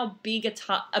of how big a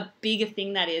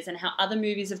thing that is, and how other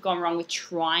movies have gone wrong with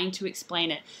trying to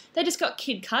explain it. They just got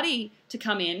Kid Cudi to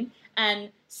come in and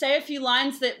say a few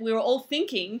lines that we were all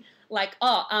thinking,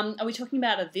 are we talking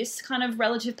about this kind of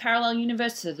relative parallel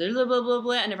universe? Blah, blah, blah,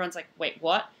 blah. And everyone's like, wait,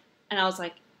 what? And I was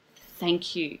like,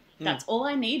 thank you. That's all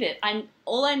I needed.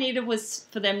 All I needed was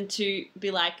for them to be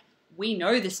like, we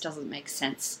know this doesn't make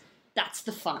sense. That's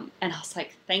the fun. And I was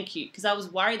like, thank you. Because I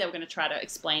was worried they were going to try to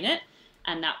explain it,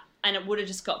 and it would have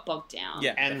just got bogged down.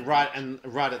 Yeah. And right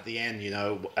at the end,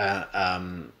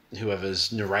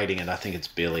 whoever's narrating it, I think it's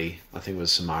Billy, I think it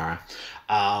was Samara,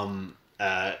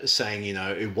 saying,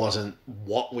 it wasn't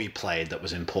what we played that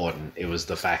was important. It was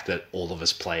the fact that all of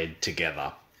us played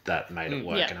together. that made it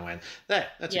work, and I went, that's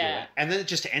a good one. And then it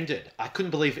just ended. I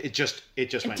couldn't believe it. Just went.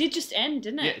 It did just end,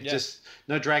 didn't it? Just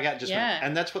no drag out. Just went.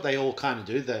 And that's what they all kind of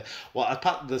do.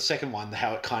 Apart the second one,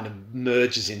 how it kind of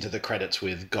merges into the credits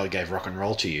with "God Gave Rock and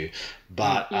Roll to You,"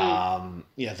 but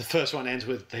the first one ends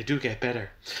with "They do get better."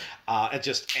 It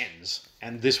just ends,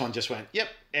 and this one just went, "Yep,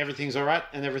 everything's all right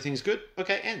and everything's good.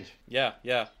 Okay, end."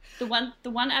 Yeah. The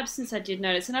one absence I did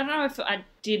notice, and I don't know if I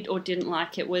did or didn't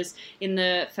like it, was in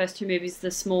the first two movies,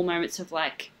 the small moments of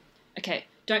like, okay,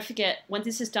 don't forget, when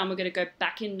this is done, we're going to go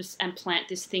back in and plant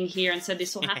this thing here, and so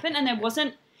this will happen. And there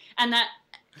wasn't, and that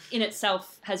in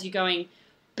itself has you going,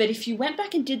 but if you went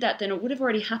back and did that, then it would have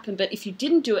already happened. But if you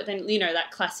didn't do it, then,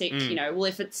 that classic, well,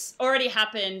 if it's already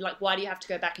happened, like, why do you have to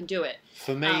go back and do it?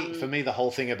 For me, the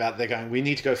whole thing about they're going, we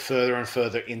need to go further and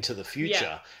further into the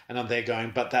future. And I'm there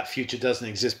going, but that future doesn't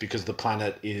exist because the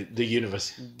planet is the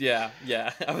universe. Yeah.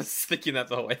 I was thinking that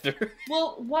the whole way through.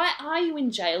 Well, why are you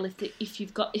in jail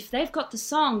if they've got the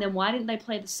song? Then why didn't they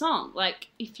play the song? Like,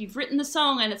 if you've written the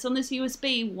song and it's on this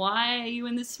USB, why are you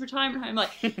in this retirement home?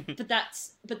 Like,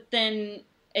 but then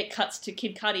it cuts to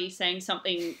Kid Cudi saying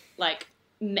something like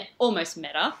almost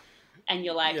meta, and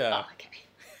you're like, oh, okay.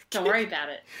 Don't worry about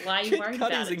it. Why are you worried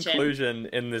about it, Kid Cudi's inclusion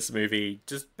in this movie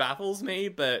just baffles me,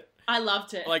 but I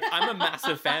loved it. Like, I'm a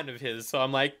massive fan of his, so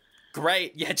I'm like,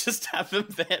 great, just have him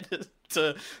there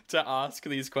to ask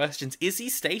these questions. Is he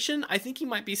Station? I think he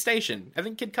might be Station. I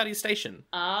think Kid Cudi's Station.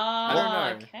 I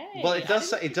don't know. Okay. Well, it does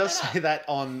say that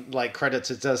on like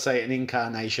credits. It does say an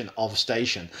incarnation of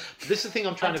Station. But this is the thing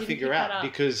I'm trying to figure out,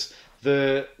 because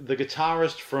the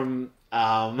guitarist from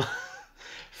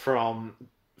from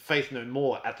Faith No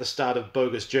More at the start of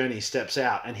Bogus Journey steps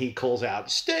out and he calls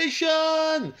out,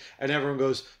 "Station!" And everyone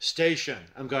goes, "Station."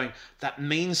 I'm going, that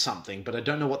means something, but I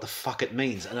don't know what the fuck it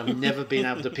means. And I've never been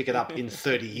able to pick it up in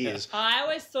 30 years. I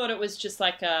always thought it was just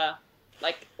like a,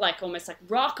 like almost like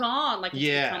rock on. Like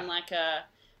it's become like a,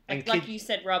 like you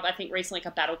said, Rob, I think recently, like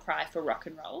a battle cry for rock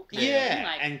and roll.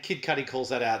 And Kid Cudi calls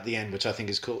that out at the end, which I think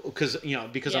is cool. Because,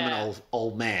 I'm an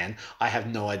old man, I have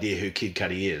no idea who Kid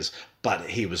Cudi is, but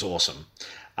he was awesome.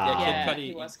 Kid Cudi.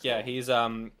 He was cool. He's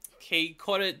he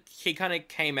kind of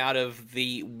came out of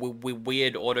the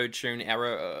weird auto-tune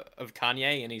era of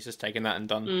Kanye, and he's just taken that and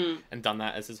done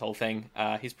that as his whole thing.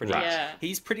 He's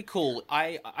pretty cool.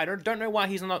 I don't know why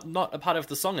he's not a part of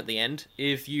the song at the end.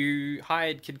 If you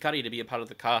hired Kid Cudi to be a part of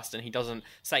the cast and he doesn't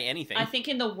say anything, I think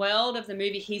in the world of the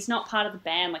movie, he's not part of the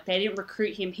band. Like, they didn't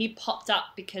recruit him. He popped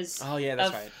up because of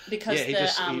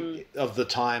the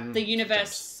time, the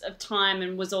universe of time,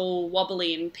 and was all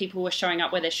wobbly, and people were showing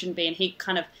up where they shouldn't be, and he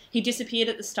disappeared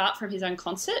at the start from his own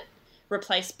concert,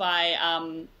 replaced by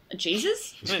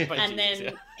Jesus. And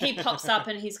then he pops up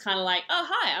and he's kind of like, "Oh,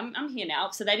 hi, I'm here now."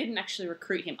 So they didn't actually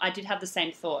recruit him. I did have the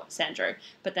same thought, Sandro,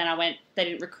 but then I went, they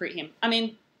didn't recruit him. I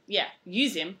mean,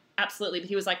 use him, absolutely. But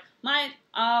he was like,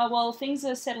 things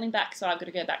are settling back, so I've got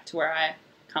to go back to where I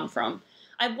come from.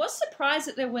 I was surprised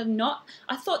that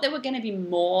I thought there were going to be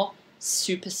more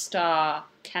superstar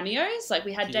cameos. Like,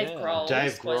 we had Dave Grohl.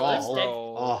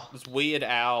 This Weird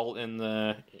Al in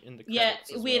the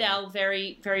credits Weird Al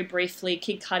very, very briefly.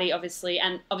 Kid Cudi, obviously,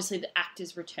 and obviously the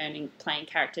actors returning, playing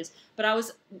characters. But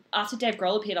after Dave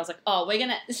Grohl appeared, I was like,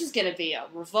 this is gonna be a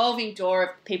revolving door of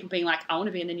people being like, I want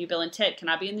to be in the new Bill and Ted. Can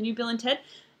I be in the new Bill and Ted?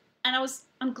 And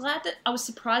I'm glad that, I was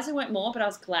surprised there weren't more, but I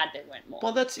was glad there weren't more.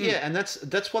 Well, and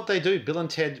that's what they do. Bill and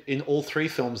Ted, in all three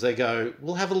films, they go,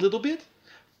 we'll have a little bit,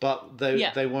 but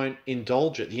they won't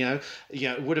indulge it.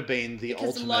 It would have been the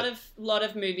ultimate. Because a lot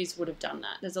of movies would have done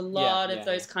that. There's a lot of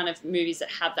those kind of movies that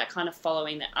have that kind of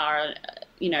following, that are,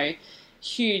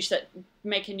 huge, that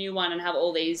make a new one and have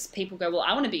all these people go, well,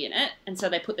 I want to be in it, and so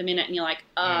they put them in it, and you're like,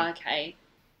 okay.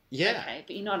 Yeah. Okay,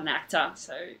 but you're not an actor,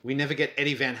 so... We never get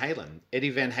Eddie Van Halen. Eddie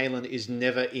Van Halen is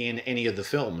never in any of the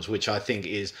films, which I think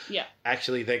is...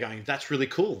 Actually, they're going, that's really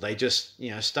cool. They just,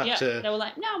 stuck to... They were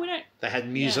like, no, we don't... They had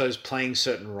musos playing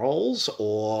certain roles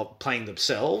or playing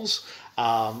themselves,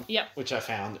 which I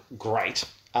found great.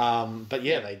 But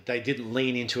they didn't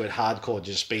lean into it hardcore,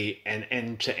 just be an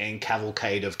end-to-end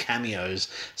cavalcade of cameos,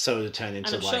 so to turn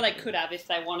into, and I'm sure they could have if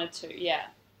they wanted to,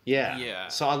 Yeah.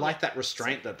 So I like that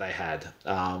restraint that they had.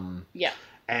 And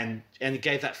it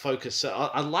gave that focus. So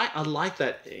I like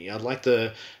that. I like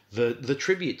the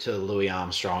tribute to Louis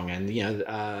Armstrong, and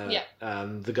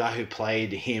the guy who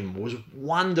played him was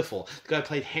wonderful. The guy who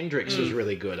played Hendrix was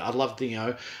really good. I loved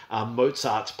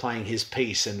Mozart's playing his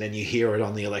piece, and then you hear it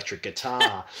on the electric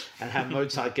guitar, and how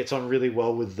Mozart gets on really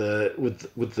well with the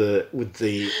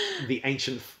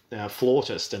ancient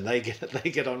flautist, and they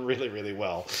get on really, really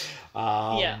well.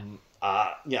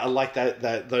 I like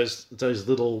those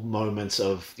little moments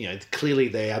of, clearly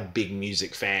they are big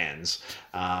music fans,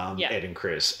 Ed and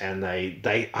Chris, and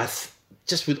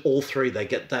just with all three, they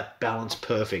get that balance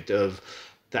perfect of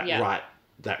that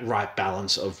right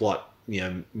balance of what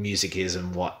music is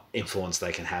and what influence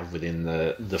they can have within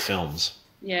the films.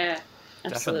 Yeah,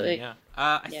 absolutely. Definitely,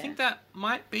 I think that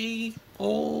might be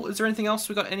all. Is there anything else?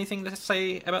 We got anything to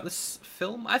say about this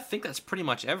film? I think that's pretty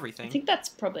much everything. I think that's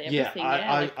probably everything.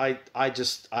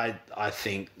 I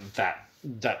think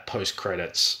that post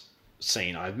credits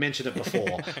scene, I've mentioned it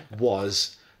before,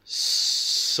 was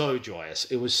so joyous.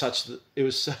 It was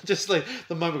just like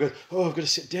the moment goes, oh, I've got to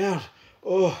sit down.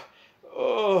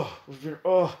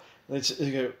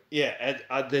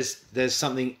 There's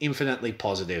something infinitely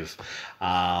positive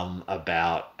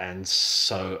about, and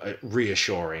so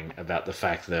reassuring about the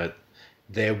fact that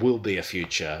there will be a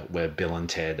future where Bill and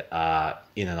Ted are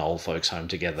in an old folks' home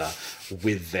together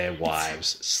with their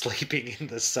wives, sleeping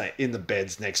in the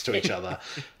beds next to each other,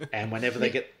 and whenever they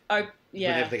get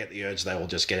the urge, they will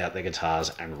just get out their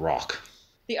guitars and rock.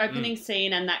 The opening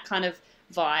scene and that kind of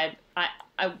vibe.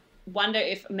 I wonder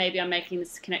if maybe I'm making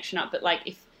this connection up, but like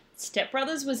if Step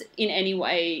Brothers was in any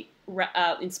way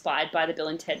inspired by the Bill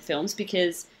and Ted films,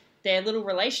 because their little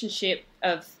relationship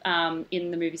of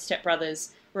in the movie Step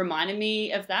Brothers reminded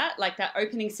me of that. Like that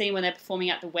opening scene when they're performing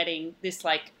at the wedding, this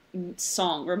like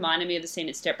song reminded me of the scene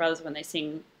in Step Brothers when they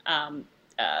sing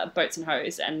Boats and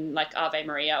Hoes and like Ave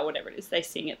Maria or whatever it is they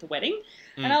sing at the wedding.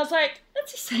 And I was like,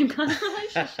 that's the same kind of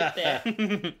relationship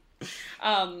there.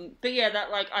 But yeah,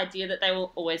 that like idea that they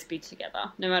will always be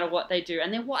together no matter what they do,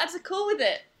 and their wives are cool with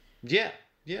it. Yeah.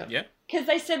 Because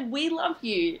they said, we love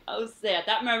you. I was there.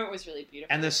 That moment was really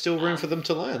beautiful. And there's still room for them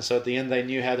to learn. So at the end, they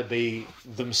knew how to be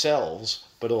themselves,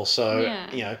 but also,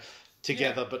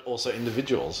 together, but also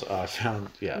individuals. I found,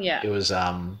 it was,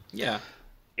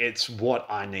 it's what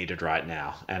I needed right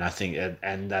now. And I think,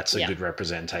 and that's a good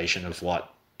representation of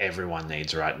what everyone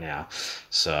needs right now.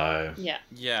 So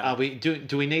are we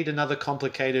do we need another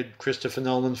complicated Christopher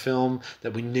Nolan film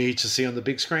that we need to see on the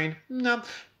big screen? No.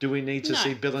 Do we need to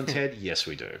see Bill and Ted? Yes,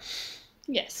 we do.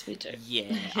 Yes, we do.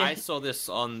 Yeah, I saw this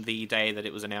on the day that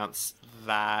it was announced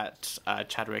that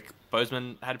Chadwick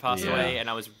Boseman had passed away, and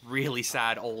I was really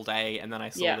sad all day. And then I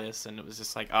saw this, and it was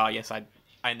just like, oh yes, I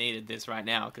needed this right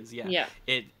now because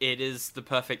it is the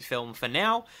perfect film for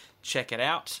now. Check it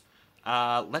out.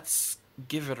 Let's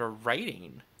give it a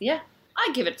rating. Yeah,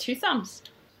 I give it 2 thumbs.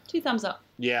 2 thumbs up.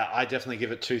 Yeah, I definitely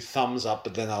give it 2 thumbs up,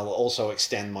 but then I'll also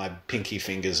extend my pinky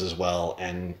fingers as well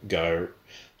and go,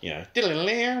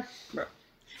 diddle-a-lair.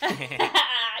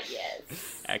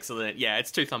 Yes. Excellent. Yeah,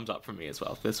 it's 2 thumbs up from me as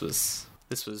well. This was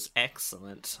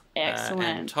excellent. Excellent.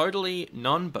 And totally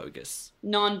non-bogus.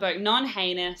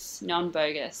 Non-heinous,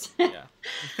 non-bogus. Yeah.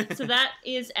 So that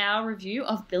is our review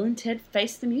of Bill and Ted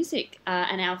Face the Music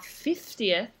and our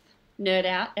 50th Nerd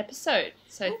Out episode.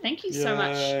 So thank you so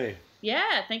much.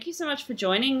 Yeah, thank you so much for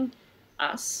joining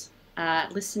us,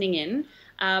 listening in.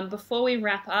 Before we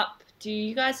wrap up, do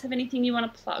you guys have anything you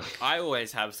want to plug? I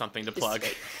always have something to plug.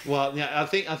 Well, I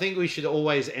think we should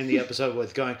always end the episode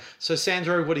with going, so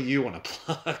Sandro, what do you want to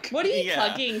plug? What are you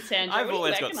plugging, Sandro? I've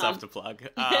always got stuff to plug.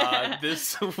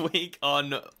 This week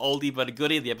on Oldie But a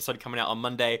Goodie, the episode coming out on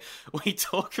Monday, we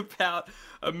talk about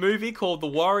a movie called The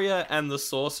Warrior and the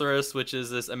Sorceress, which is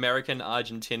this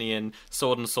American-Argentinian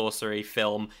sword and sorcery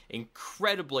film.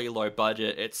 Incredibly low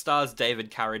budget. It stars David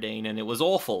Carradine, and it was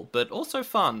awful, but also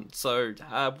fun. So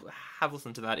have a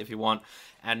listen to that if you want.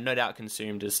 And No Doubt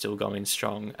Consumed is still going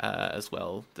strong as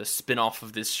well. The spin-off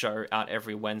of this show out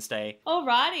every Wednesday.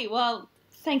 Alrighty, well,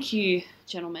 thank you,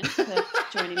 gentlemen, for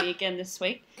joining me again this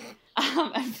week.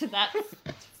 And for that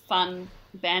fun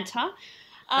banter.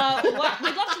 We'd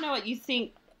love to know what you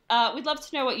think. We'd love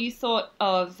to know what you thought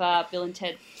of Bill and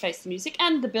Ted Face the Music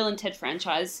and the Bill and Ted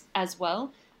franchise as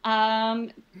well.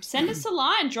 Send us a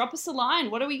line. Drop us a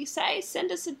line. What do we say?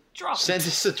 Send us a drop. Send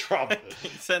us a drop.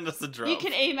 Send us a drop. You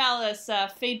can email us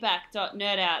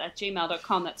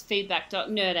feedback.nerdout@gmail.com. That's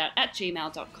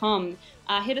feedback.nerdout@gmail.com.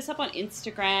 Hit us up on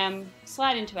Instagram.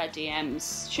 Slide into our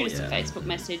DMs. Shoot us a Facebook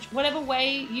message. Whatever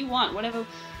way you want. Whatever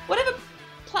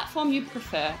platform you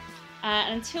prefer.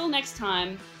 Until next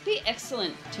time, be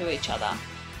excellent to each other.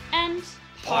 And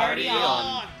party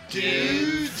on,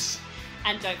 dudes!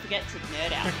 And don't forget to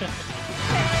nerd out.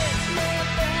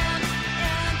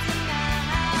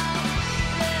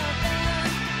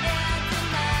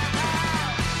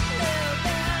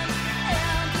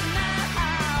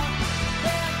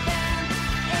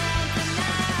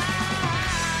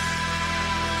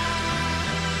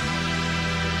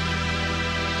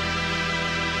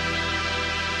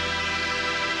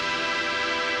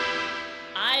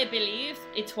 believe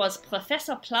it was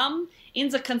Professor Plum in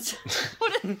the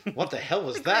What the hell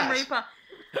was that? Reaper.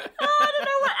 Oh, I don't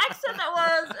know what accent that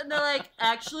was. And they're like,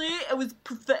 actually, it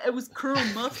was Colonel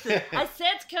Mustard. I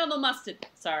said Colonel Mustard.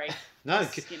 Sorry. No,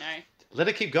 you know. Let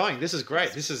it keep going. This is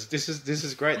great. This is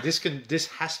great. This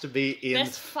has to be in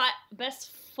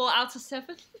best 4 out of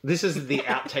 7. This is the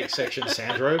outtake section,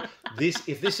 Sandro.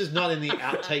 If this is not in the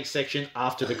outtake section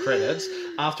after the credits,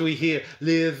 after we hear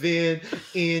 "Living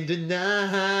in the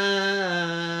Now,"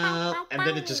 and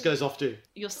then it just goes off to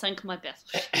 "You'll sink my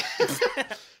best."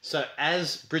 So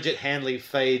as Bridget Handley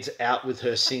fades out with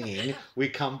her singing, we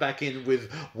come back in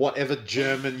with whatever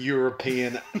German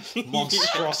European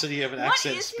monstrosity of an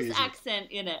accent. What is his accent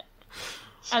in it?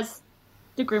 As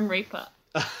the Grim Reaper.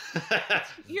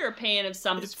 European of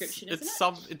some description, isn't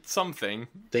it? It's something.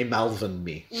 They malven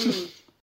me.